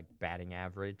terminology, like batting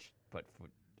average, but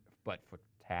for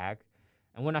tag,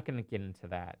 and we're not going to get into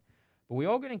that. But we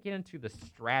are going to get into the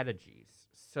strategies.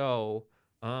 So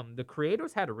the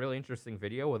creators had a really interesting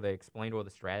video where they explained all the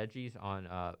strategies on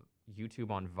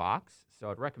YouTube on Vox.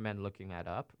 So I'd recommend looking that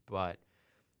up. But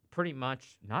pretty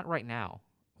much, not right now.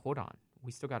 Hold on,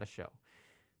 we still got a show.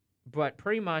 But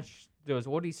pretty much, there's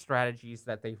all these strategies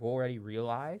that they've already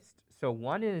realized. So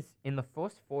one is in the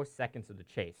first 4 seconds of the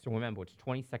chase. So remember, it's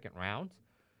 20-second rounds.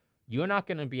 You're not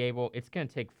going to be able, it's going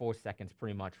to take 4 seconds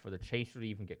pretty much for the chaser to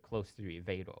even get close to the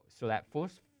evader. So that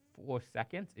first 4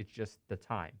 seconds, it's just the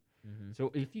time. Mm-hmm.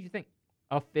 So if you think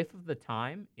a fifth of the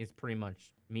time is pretty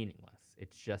much meaningless,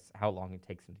 it's just how long it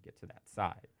takes them to get to that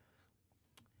side.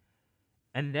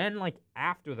 And then, like,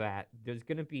 after that, there's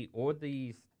going to be all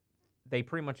these, they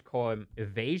pretty much call them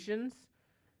evading,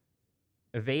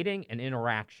 and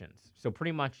interactions. So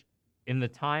pretty much in the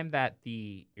time that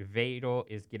the evader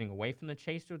is getting away from the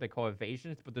chaser, they call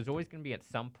evasions, but there's always going to be at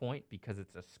some point, because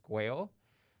it's a square,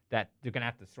 that they're going to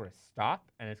have to sort of stop,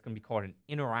 and it's going to be called an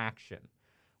interaction,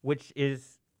 which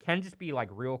can just be like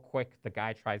real quick. The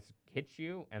guy tries to hit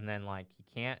you, and then like he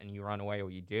can't, and you run away, or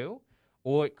you do.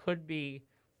 Or it could be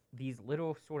these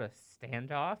little sort of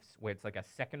standoffs where it's like a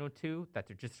second or two that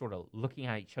they're just sort of looking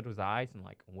at each other's eyes and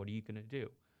like, what are you going to do?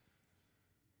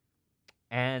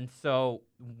 And so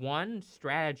one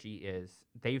strategy is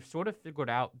they've sort of figured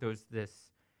out there's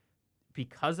this,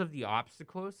 because of the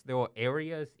obstacles, there are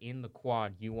areas in the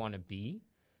quad you want to be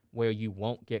where you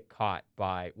won't get caught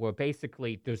by, where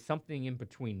basically there's something in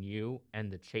between you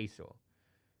and the chaser.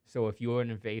 So if you're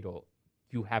an invader,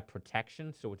 you have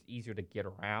protection, so it's easier to get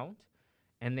around.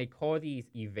 And they call these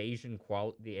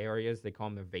the areas, they call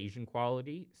them evasion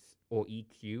qualities, or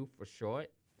EQ for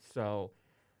short. So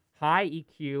high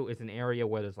EQ is an area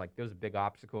where there's a big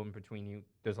obstacle in between you.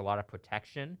 There's a lot of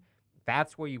protection.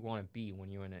 That's where you want to be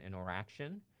when you're in an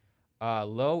interaction.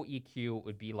 Low EQ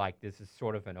would be like, this is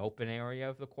sort of an open area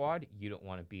of the quad. You don't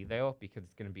want to be there because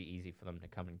it's going to be easy for them to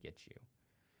come and get you.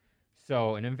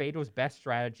 So an invader's best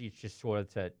strategy is just sort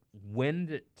of to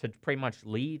pretty much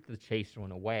lead the chaser in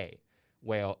a way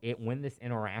where when this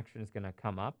interaction is going to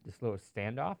come up, this little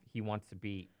standoff, he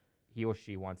or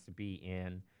she wants to be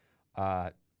in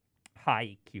high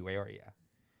EQ area.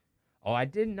 Oh,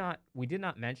 we did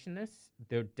not mention this.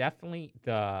 They're definitely,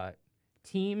 the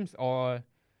teams are,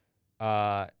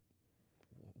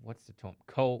 what's the term?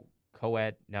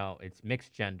 Co-ed? No, it's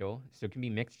mixed gender. So it can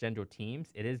be mixed gender teams.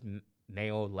 It is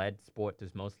male-led sport.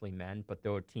 There's mostly men, but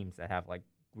there are teams that have like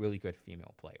really good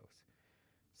female players.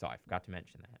 So I forgot to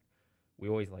mention that. We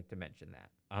always like to mention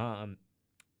that.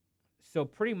 So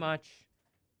pretty much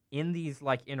in these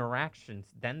like interactions,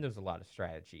 then there's a lot of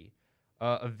strategy.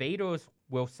 Evaders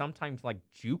will sometimes like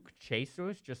juke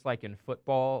chasers, just like in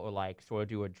football, or like sort of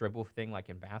do a dribble thing like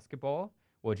in basketball,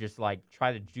 or just like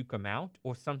try to juke them out.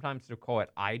 Or sometimes they'll call it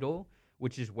idle,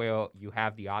 which is where you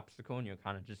have the obstacle and you're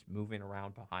kind of just moving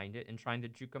around behind it and trying to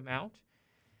juke them out.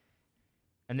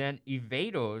 And then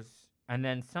evaders, and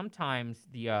then sometimes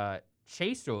the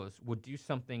chasers would do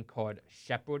something called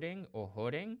shepherding or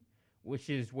herding, which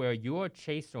is where you're a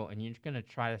chaser and you're going to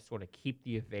try to sort of keep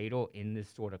the evader in this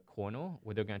sort of corner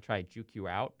where they're going to try to juke you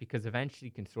out, because eventually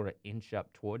you can sort of inch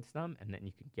up towards them and then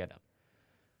you can get them.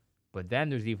 But then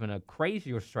there's even a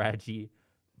crazier strategy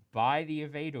by the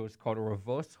evaders called a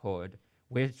reverse herd,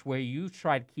 where you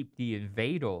try to keep the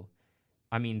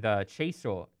the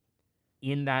chaser,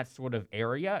 in that sort of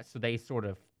area, so they sort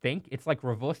of think it's like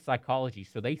reverse psychology.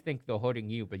 So they think they're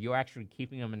hurting you, but you're actually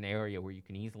keeping them in an area where you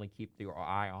can easily keep your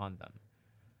eye on them.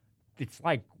 It's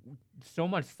like so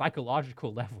much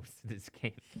psychological levels to this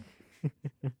game.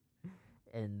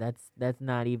 And that's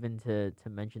not even to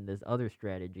mention this other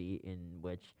strategy in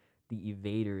which the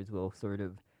evaders will sort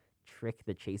of trick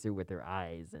the chaser with their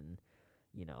eyes and,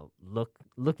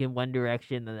 look in one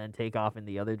direction and then take off in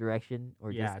the other direction,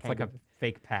 or yeah, just it's like a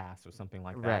fake pass or something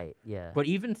like that. Right, yeah. But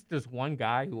even there's one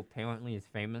guy who apparently is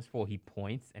famous for, he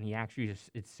points, and he actually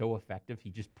it's so effective. He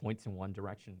just points in one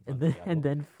direction and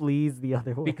then flees the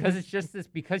other way. Because it's just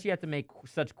because you have to make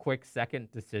such quick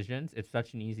second decisions. It's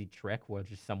such an easy trick where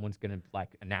just someone's gonna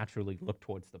like naturally look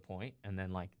towards the point, and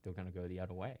then like they're gonna go the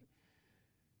other way.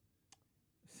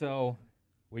 So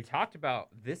we talked about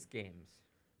this game's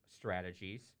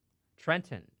strategies.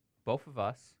 Trenton, both of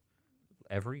us,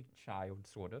 every child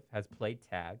sort of, has played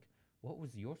tag. what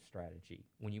was your strategy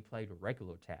when you played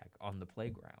regular tag on the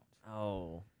playground?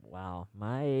 Oh, wow.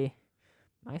 My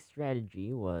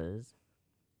strategy was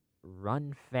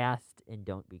run fast and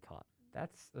don't be caught.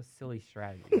 That's a silly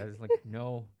strategy. That is like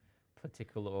no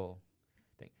particular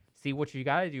thing. See, what you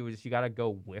gotta do is you gotta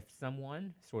go with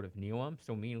someone, sort of near them.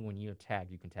 So meaning when you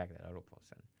tag, you can tag that other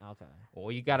person. Okay.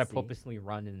 Or you gotta see. purposely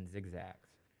run in zigzags.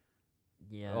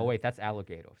 Yeah. Oh wait, that's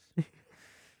alligators.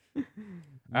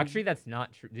 Actually, that's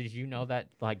not true. Did you know that?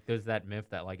 Like, there's that myth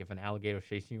that like if an alligator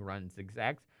chasing you, run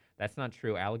zigzags. That's not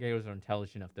true. Alligators are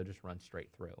intelligent enough; they'll just run straight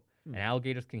through. And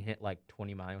alligators can hit like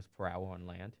 20 miles per hour on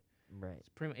land. Right. It's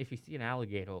pretty much, if you see an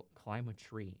alligator climb a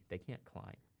tree, they can't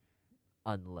climb.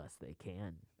 Unless they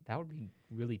can. That would be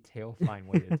really terrifying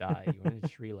way to die. You're in a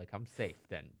tree, like I'm safe.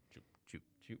 Then, choop,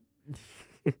 choop,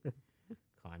 choop.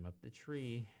 Climb up the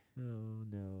tree. Oh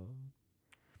no.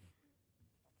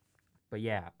 But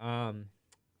yeah,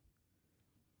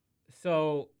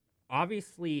 so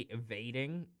obviously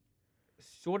evading,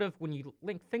 sort of when you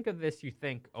think of this, you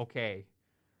think, okay,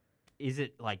 is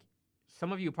it like,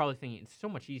 some of you are probably thinking it's so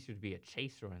much easier to be a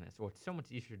chaser in this, or it's so much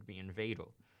easier to be an invader.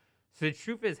 So the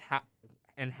truth is,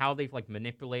 how they've like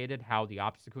manipulated how the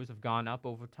obstacles have gone up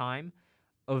over time.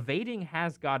 Evading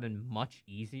has gotten much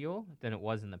easier than it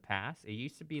was in the past. It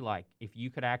used to be like, if you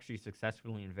could actually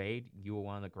successfully invade, you were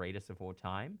one of the greatest of all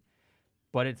time.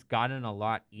 But it's gotten a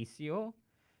lot easier.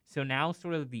 So now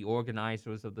sort of the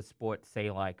organizers of the sport say,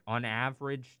 like, on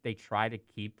average, they try to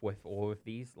keep with all of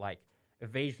these. Like,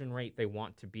 evasion rate, they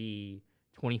want to be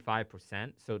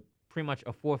 25%. So pretty much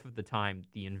a fourth of the time,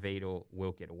 the invader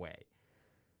will get away.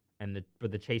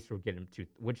 But the chaser will get him to,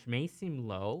 which may seem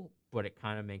low, but it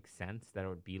kind of makes sense that it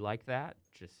would be like that,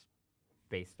 just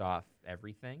based off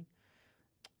everything.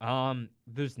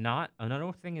 There's not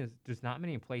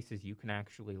many places you can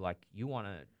actually, like, you want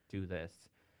to do this.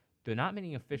 There are not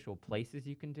many official places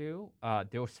you can do.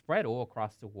 They're spread all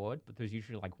across the world, but there's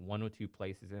usually like 1 or 2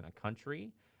 places in a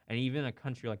country. And even a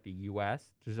country like the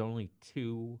U.S., there's only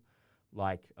 2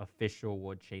 like official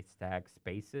World Chase Tag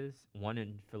spaces, one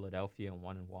in Philadelphia and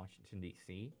one in Washington,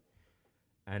 D.C.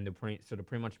 And they're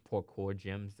pretty much parkour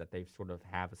gyms that they've sort of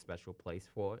have a special place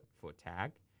for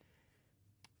tag.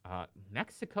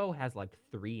 Mexico has like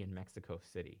 3 in Mexico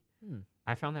City.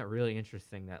 I found that really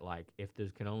interesting that like if there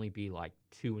can only be like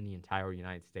 2 in the entire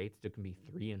United States, there can be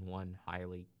 3 in one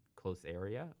highly close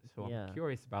area. So Yeah. I'm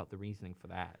curious about the reasoning for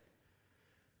that.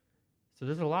 So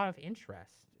there's a lot of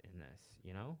interest in this,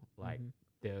 you know? Like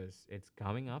it's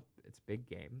coming up, it's big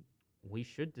game. We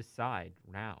should decide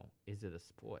now, is it a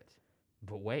sport?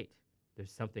 But wait,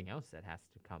 there's something else that has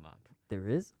to come up. There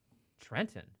is?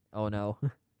 Trenton. Oh no.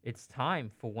 It's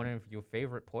time for one of your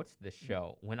favorite parts of this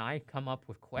show, when I come up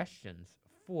with questions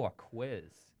for a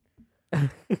quiz.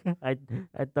 I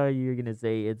thought you were gonna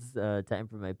say it's time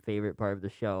for my favorite part of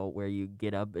the show, where you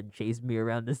get up and chase me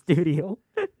around the studio.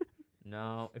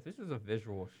 No, if this was a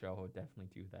visual show, I would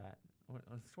definitely do that.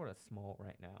 It's sort of small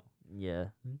right now. Yeah.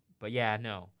 But yeah,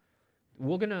 no.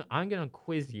 I'm gonna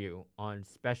quiz you on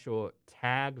special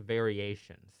tag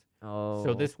variations. Oh.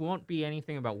 So this won't be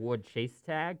anything about World Chase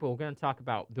Tag, but we're going to talk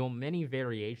about there are many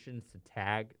variations to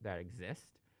tag that exist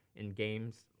in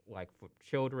games, like for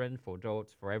children, for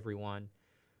adults, for everyone.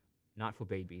 Not for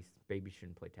babies. Babies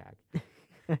shouldn't play tag.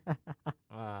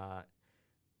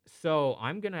 So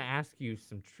I'm going to ask you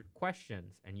some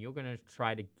questions, and you're going to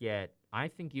try to get, I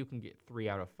think you can get 3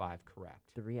 out of 5 correct.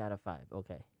 3 out of 5.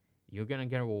 Okay. You're going to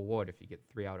get a reward if you get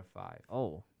 3 out of 5.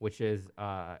 Oh. Which is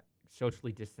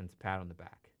socially distanced pat on the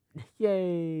back.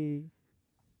 Yay.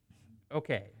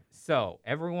 Okay, so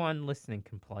everyone listening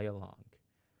can play along.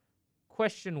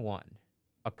 Question 1.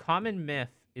 A common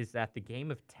myth is that the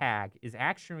game of tag is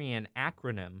actually an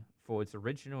acronym for its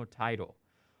original title.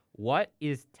 What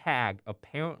is tag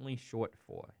apparently short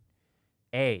for?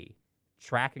 A.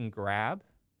 Track and grab.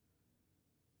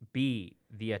 B.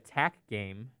 The attack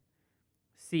game.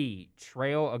 C.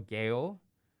 Trail a gale.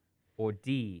 Or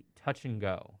D. Touch and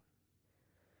go.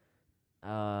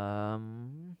 I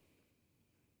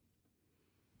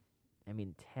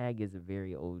mean, tag is a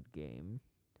very old game.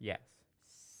 Yes.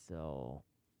 So,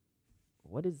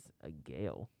 what is a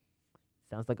gale?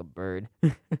 Sounds like a bird.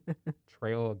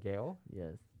 Trail a gale?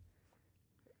 Yes.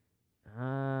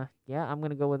 Yeah, I'm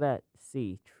gonna go with that.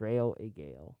 C. Trail a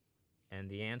gale. And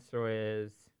the answer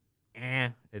is,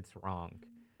 it's wrong.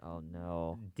 Oh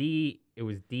no. D. It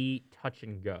was D. Touch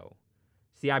and go.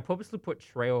 See, I purposely put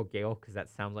Trail Gale because that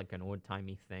sounds like an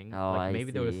old-timey thing. Oh, like I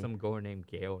maybe there was see. some girl named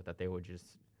Gale that they were just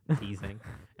teasing,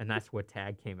 and that's where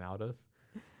tag came out of.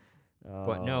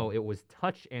 But no, it was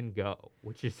touch and go,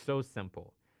 which is so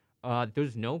simple.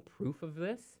 There's no proof of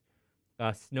this.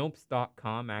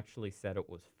 Snopes.com actually said it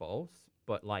was false,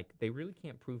 but like they really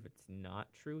can't prove it's not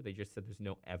true. They just said there's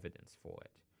no evidence for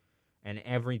it. And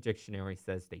every dictionary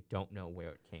says they don't know where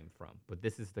it came from. But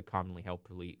this is the commonly held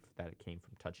belief that it came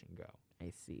from Touch and Go. I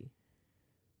see.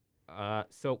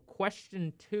 So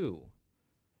question 2.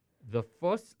 The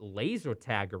first laser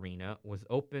tag arena was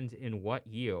opened in what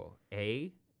year?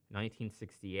 A,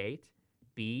 1968,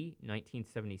 B,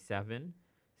 1977,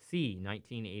 C,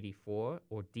 1984,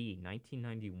 or D,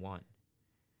 1991?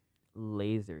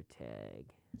 Laser tag.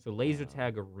 So laser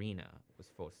tag arena was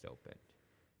first opened.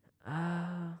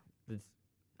 This,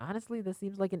 Honestly, this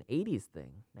seems like an 80s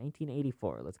thing.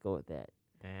 1984. Let's go with that.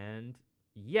 and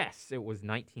yes, it was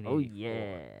 1984. Oh,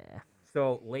 yeah.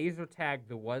 So laser tag,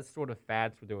 there was sort of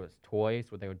fads where there was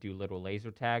toys where they would do little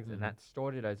laser tags, and that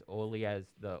started as early as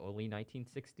the early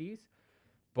 1960s.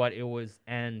 But it was,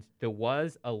 and there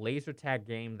was a laser tag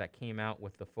game that came out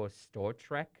with the first Star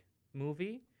Trek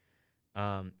movie,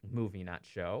 not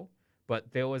show.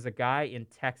 But there was a guy in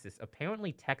Texas.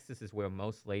 Apparently, Texas is where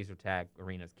most laser tag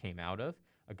arenas came out of.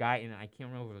 A guy in, I can't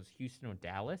remember if it was Houston or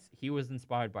Dallas. He was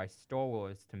inspired by Star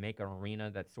Wars to make an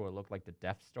arena that sort of looked like the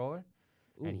Death Star.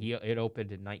 And it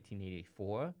opened in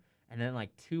 1984. And then like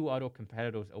 2 other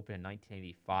competitors opened in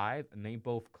 1985, and they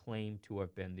both claim to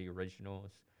have been the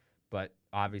originals. But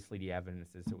obviously the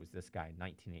evidence is it was this guy in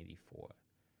 1984.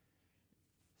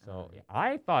 So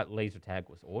I thought laser tag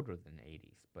was older than the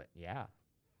 80s, but yeah.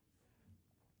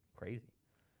 Crazy.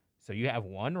 So you have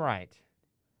 1 right.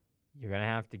 You're going to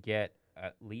have to get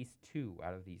at least 2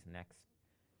 out of these next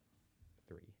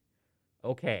 3.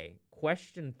 Okay,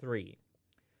 question 3.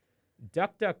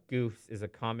 Duck, Duck, Goose is a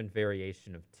common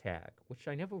variation of tag, which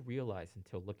I never realized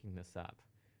until looking this up.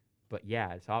 But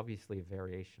yeah, it's obviously a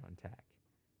variation on tag.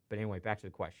 But anyway, back to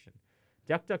the question.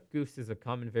 Duck, Duck, Goose is a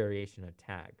common variation of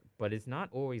tag, but is not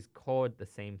always called the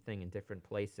same thing in different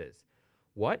places.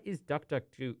 What is Duck, Duck,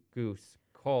 Goose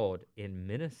called in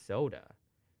Minnesota?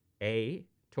 A,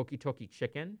 Toki Toki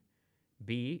Chicken.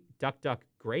 B, Duck, Duck,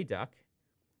 Gray Duck.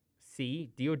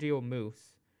 C, Dio Dio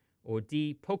Moose. Or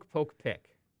D, Poke Poke Pick.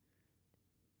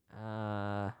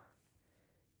 The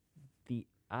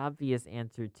obvious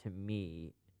answer to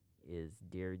me is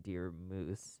Dear Dear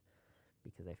Moose,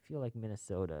 because I feel like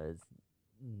Minnesota is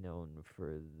known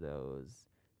for those.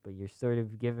 But you're sort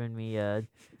of giving me a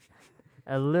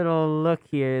little look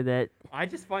here that I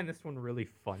just find this one really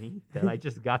funny that I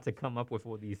just got to come up with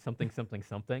all these somethings.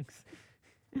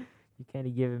 you're kind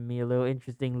of giving me a little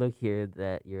interesting look here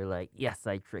that you're like, yes,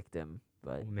 I tricked him.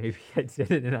 But Maybe I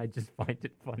did it and I just find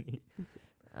it funny.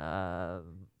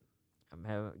 I'm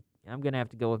gonna have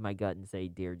to go with my gut and say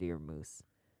Dear Dear Moose.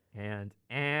 And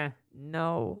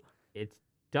No. it's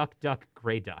Duck Duck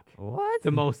Gray Duck. What?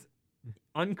 The most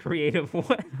uncreative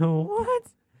one. What?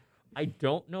 I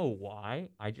don't know why.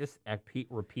 I just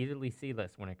repeatedly see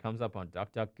this when it comes up on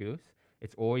Duck Duck Goose.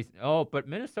 It's always, but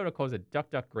Minnesota calls it Duck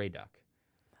Duck Gray Duck.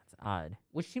 That's odd.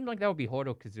 Which seemed like that would be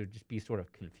harder because it would just be sort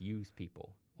of confuse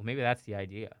people. Well, maybe that's the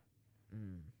idea.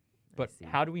 But see.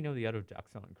 how do we know the other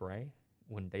ducks aren't gray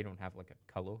when they don't have like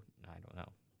a color? I don't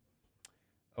know.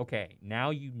 Okay, now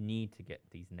you need to get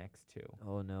these next 2.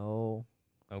 Oh no.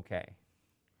 Okay.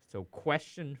 So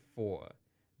question 4.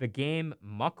 The game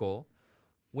Muckle,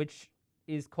 which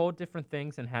is called different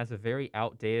things and has a very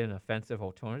outdated and offensive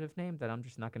alternative name that I'm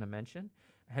just not going to mention,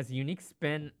 has a unique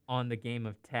spin on the game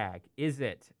of tag. Is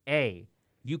it A,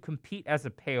 you compete as a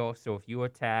pair, so if you are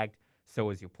tagged, so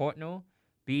is your partner?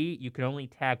 B, you can only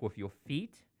tag with your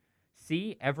feet?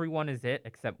 C, everyone is it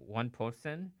except one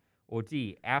person? Or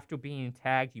D, after being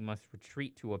tagged, you must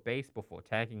retreat to a base before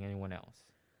tagging anyone else?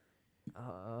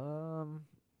 I'm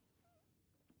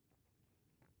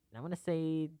gonna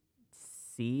say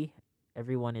C.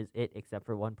 Everyone is it except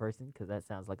for one person, because that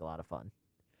sounds like a lot of fun.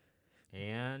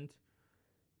 And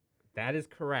that is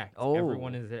correct. Oh.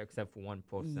 Everyone is it except for one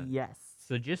person. Yes.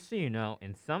 So just so you know,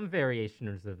 in some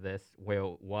variations of this, where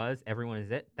it was everyone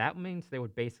is it, that means they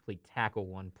would basically tackle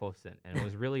one person, and it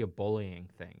was really a bullying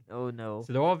thing. Oh no.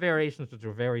 So there are variations which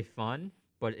are very fun,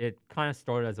 but it kind of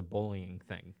started as a bullying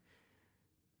thing.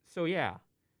 So yeah,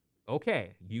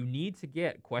 okay, you need to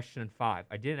get question 5.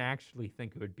 I didn't actually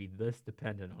think it would be this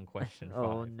dependent on question 5.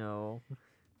 Oh no.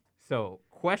 So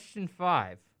question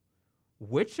 5,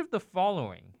 which of the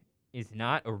following is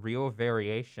not a real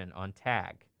variation on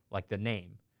tag, like the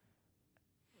name,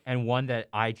 and one that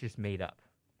I just made up?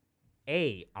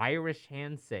 A, Irish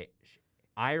handshake.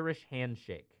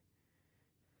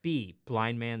 B,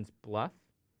 blind man's bluff.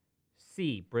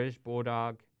 C, British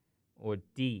bulldog. Or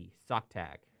D, sock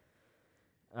tag.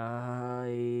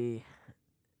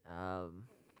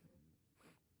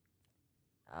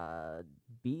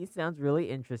 B sounds really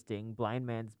interesting. Blind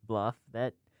Man's Bluff.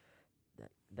 That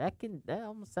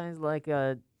almost sounds like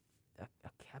a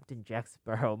Captain Jack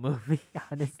Sparrow movie.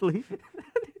 Honestly,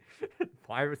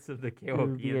 Pirates of the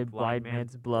Caribbean Caribbean, Blind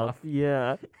Man's Bluff.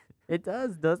 Yeah, it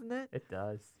does, doesn't it? It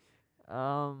does.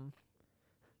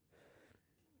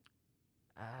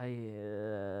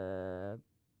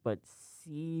 But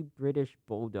C British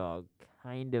Bulldog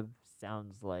kind of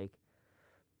sounds like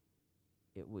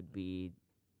it would be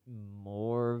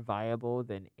more viable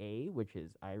than A, which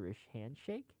is Irish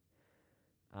Handshake.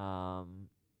 I'm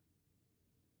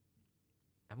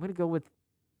gonna go with.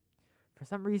 For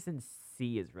some reason,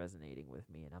 C is resonating with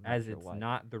me, and I'm not As sure it's why.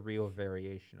 not the real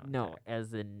variation on No, tag.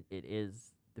 as in it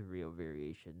is the real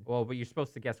variation. Well, but you're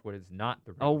supposed to guess what is not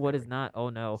the real Oh, what is variation. not? Oh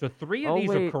no. So 3 of Oh, these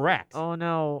wait. are correct. Oh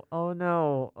no. Oh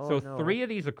no. Oh so no. 3 of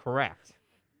these are correct.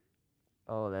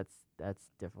 Oh, that's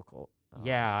difficult.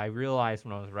 Yeah, I realized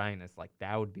when I was writing this, like,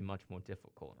 that would be much more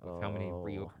difficult with how many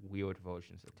Oh. weird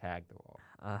versions of tag there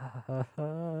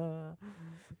are.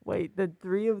 Wait, the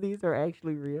 3 of these are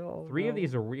actually real. 3 of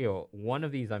these are real. 1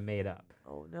 of these I made up.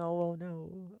 Oh no. Oh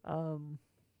no.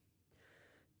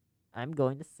 I'm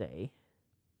going to say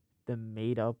the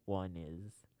made up one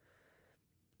is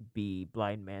B,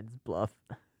 Blind Man's Bluff.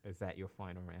 Is that your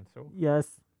final answer?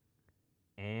 Yes.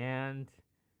 And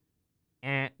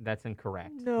that's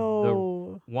incorrect.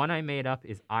 No. The one I made up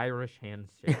is Irish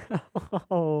Handshake.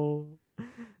 Oh.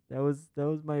 That was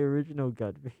my original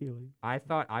gut feeling. I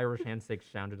thought Irish Handshake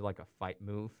sounded like a fight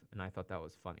move, and I thought that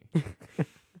was funny.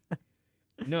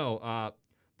 No,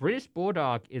 British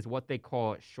Bulldog is what they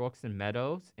call Shorks and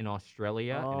Meadows in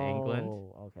Australia and England.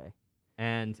 Oh, okay.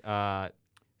 And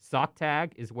sock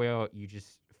tag is where you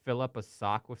just fill up a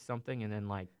sock with something and then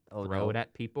like Oh, throw no. it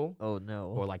at people Oh no.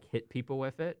 or like hit people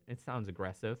with it. It sounds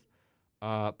aggressive.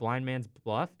 Blind Man's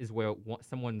Bluff is where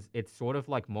it's sort of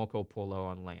like Marco Polo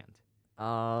on land.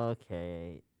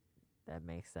 Okay. That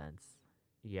makes sense.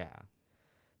 Yeah.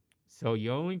 So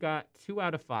you only got 2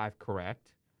 out of 5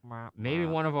 correct. Maybe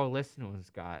one of our listeners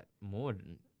got more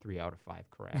than 3 out of 5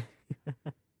 correct.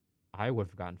 I would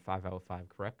have gotten 5 out of 5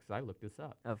 correct because I looked this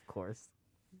up. Of course.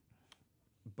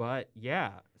 But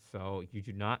yeah, so you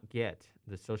do not get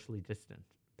the socially distant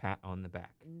pat on the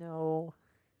back. No.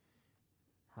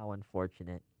 How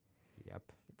unfortunate. Yep.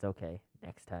 It's okay.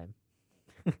 Next time.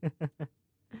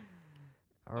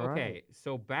 All right. Okay,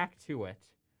 so back to it.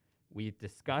 We've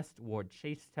discussed word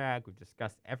chase tag. We've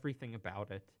discussed everything about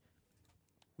it.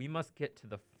 We must get to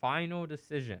the final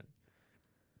decision.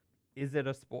 Is it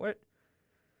a sport?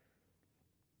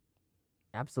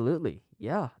 Absolutely.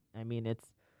 Yeah. I mean,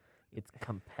 it's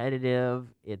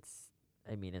competitive. It's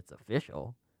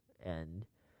official, and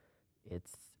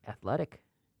it's athletic.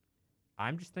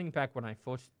 I'm just thinking back when I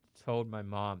first told my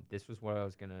mom this was what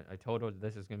I told her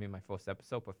this is gonna be my first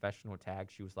episode, professional tag.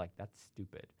 She was like, "That's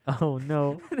stupid." Oh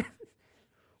no.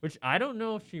 Which I don't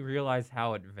know if she realized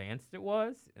how advanced it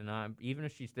was, and even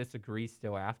if she disagrees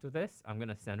still after this, I'm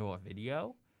gonna send her a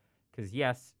video, because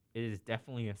yes, it is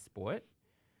definitely a sport.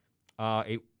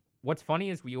 What's funny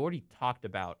is we already talked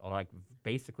about like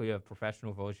basically a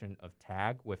professional version of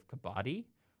tag with kabaddi,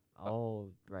 Oh,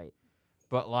 right.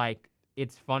 but like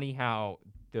it's funny how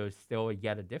there's still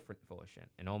yet a different version,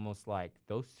 and almost like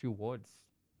those 2 words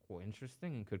were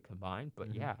interesting and could combine.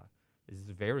 But yeah, this is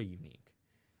very unique.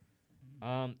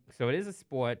 So it is a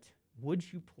sport.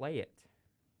 Would you play it?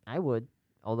 I would,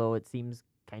 although it seems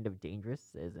kind of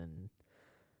dangerous, as in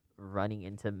running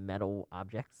into metal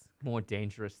objects. More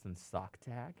dangerous than sock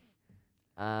tag?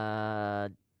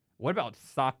 That What about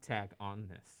sock tag on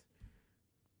this?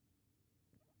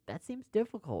 seems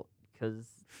difficult because,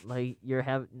 like, you're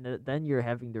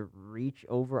having to reach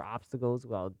over obstacles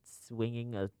while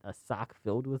swinging a sock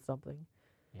filled with something.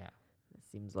 Yeah. It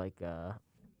seems like a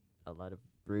lot of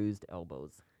bruised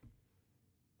elbows.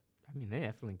 I mean, they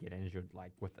definitely get injured,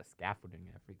 like, with the scaffolding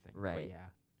and everything. But Right. yeah.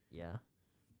 Yeah.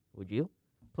 Would you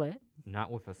play it? Not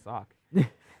with a sock.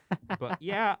 But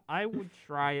yeah, I would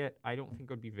try it. I don't think it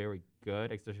would be very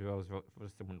good, especially if I was for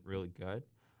someone really good.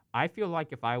 I feel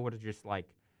like if I would have just like,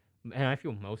 and I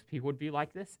feel most people would be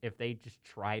like this, if they just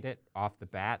tried it off the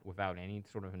bat without any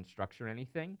sort of instruction or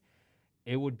anything,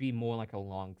 it would be more like a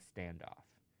long standoff.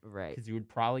 Right. Because you would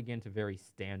probably get into very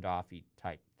standoffy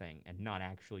type thing and not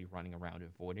actually running around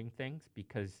avoiding things,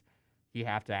 because you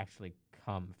have to actually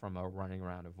come from a running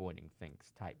around avoiding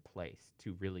things type place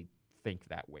to really think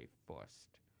that way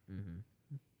first.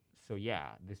 Mm-hmm. So yeah,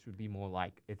 this would be more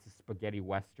like it's a spaghetti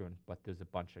western, but there's a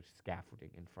bunch of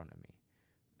scaffolding in front of me,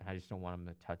 and I just don't want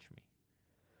them to touch me.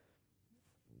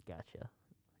 Gotcha.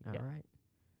 All Yeah. right.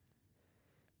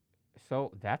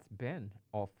 So that's been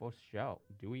our first show.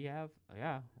 Do we have?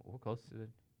 Yeah, we're close to the.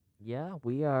 Yeah,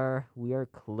 we are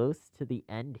close to the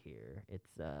end here. It's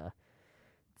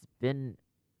been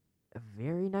a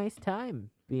very nice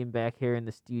time being back here in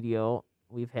the studio.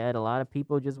 We've had a lot of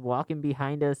people just walking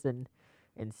behind us and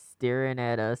staring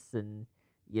at us and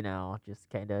just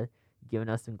kind of giving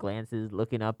us some glances,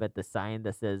 looking up at the sign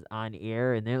that says on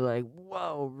air, and they're like,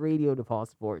 "Whoa, Radio DePaul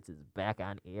Sports is back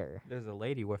on air." There's a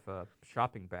lady with a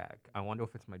shopping bag. I wonder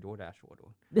if it's my DoorDash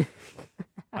order.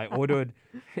 I ordered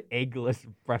eggless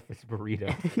breakfast burrito.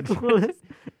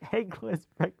 eggless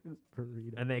breakfast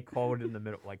burrito. And they called in the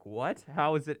middle, like, what?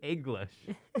 How is it eggless?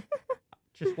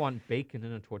 Just want bacon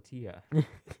in a tortilla.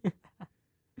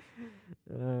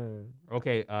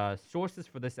 Okay, sources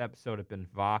for this episode have been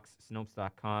Vox,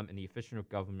 Snopes.com, and the official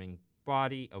governing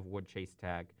body of Wood Chase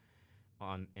Tag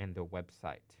and their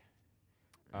website.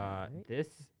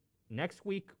 This next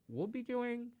week we'll be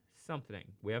doing something.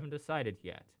 We haven't decided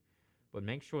yet, but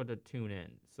make sure to tune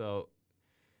in. So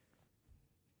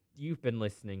you've been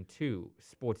listening to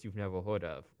Sports You've Never Heard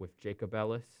Of with Jacob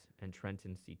Ellis and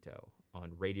Trenton Cito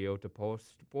on Radio DePaul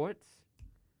Sports.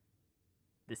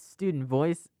 The student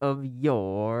voice of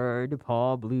your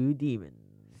DePaul Blue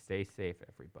Demons. Stay safe,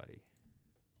 everybody.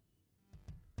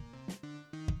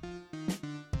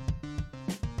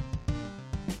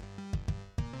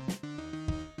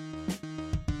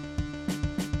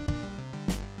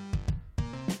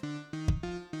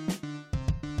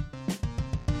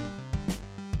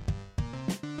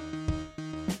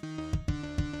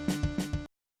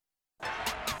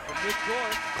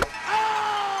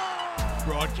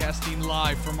 Broadcasting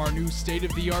live from our new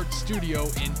state-of-the-art studio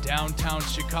in downtown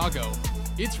Chicago,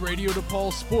 it's Radio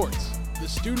DePaul Sports, the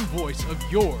student voice of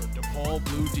your DePaul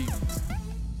Blue Demons.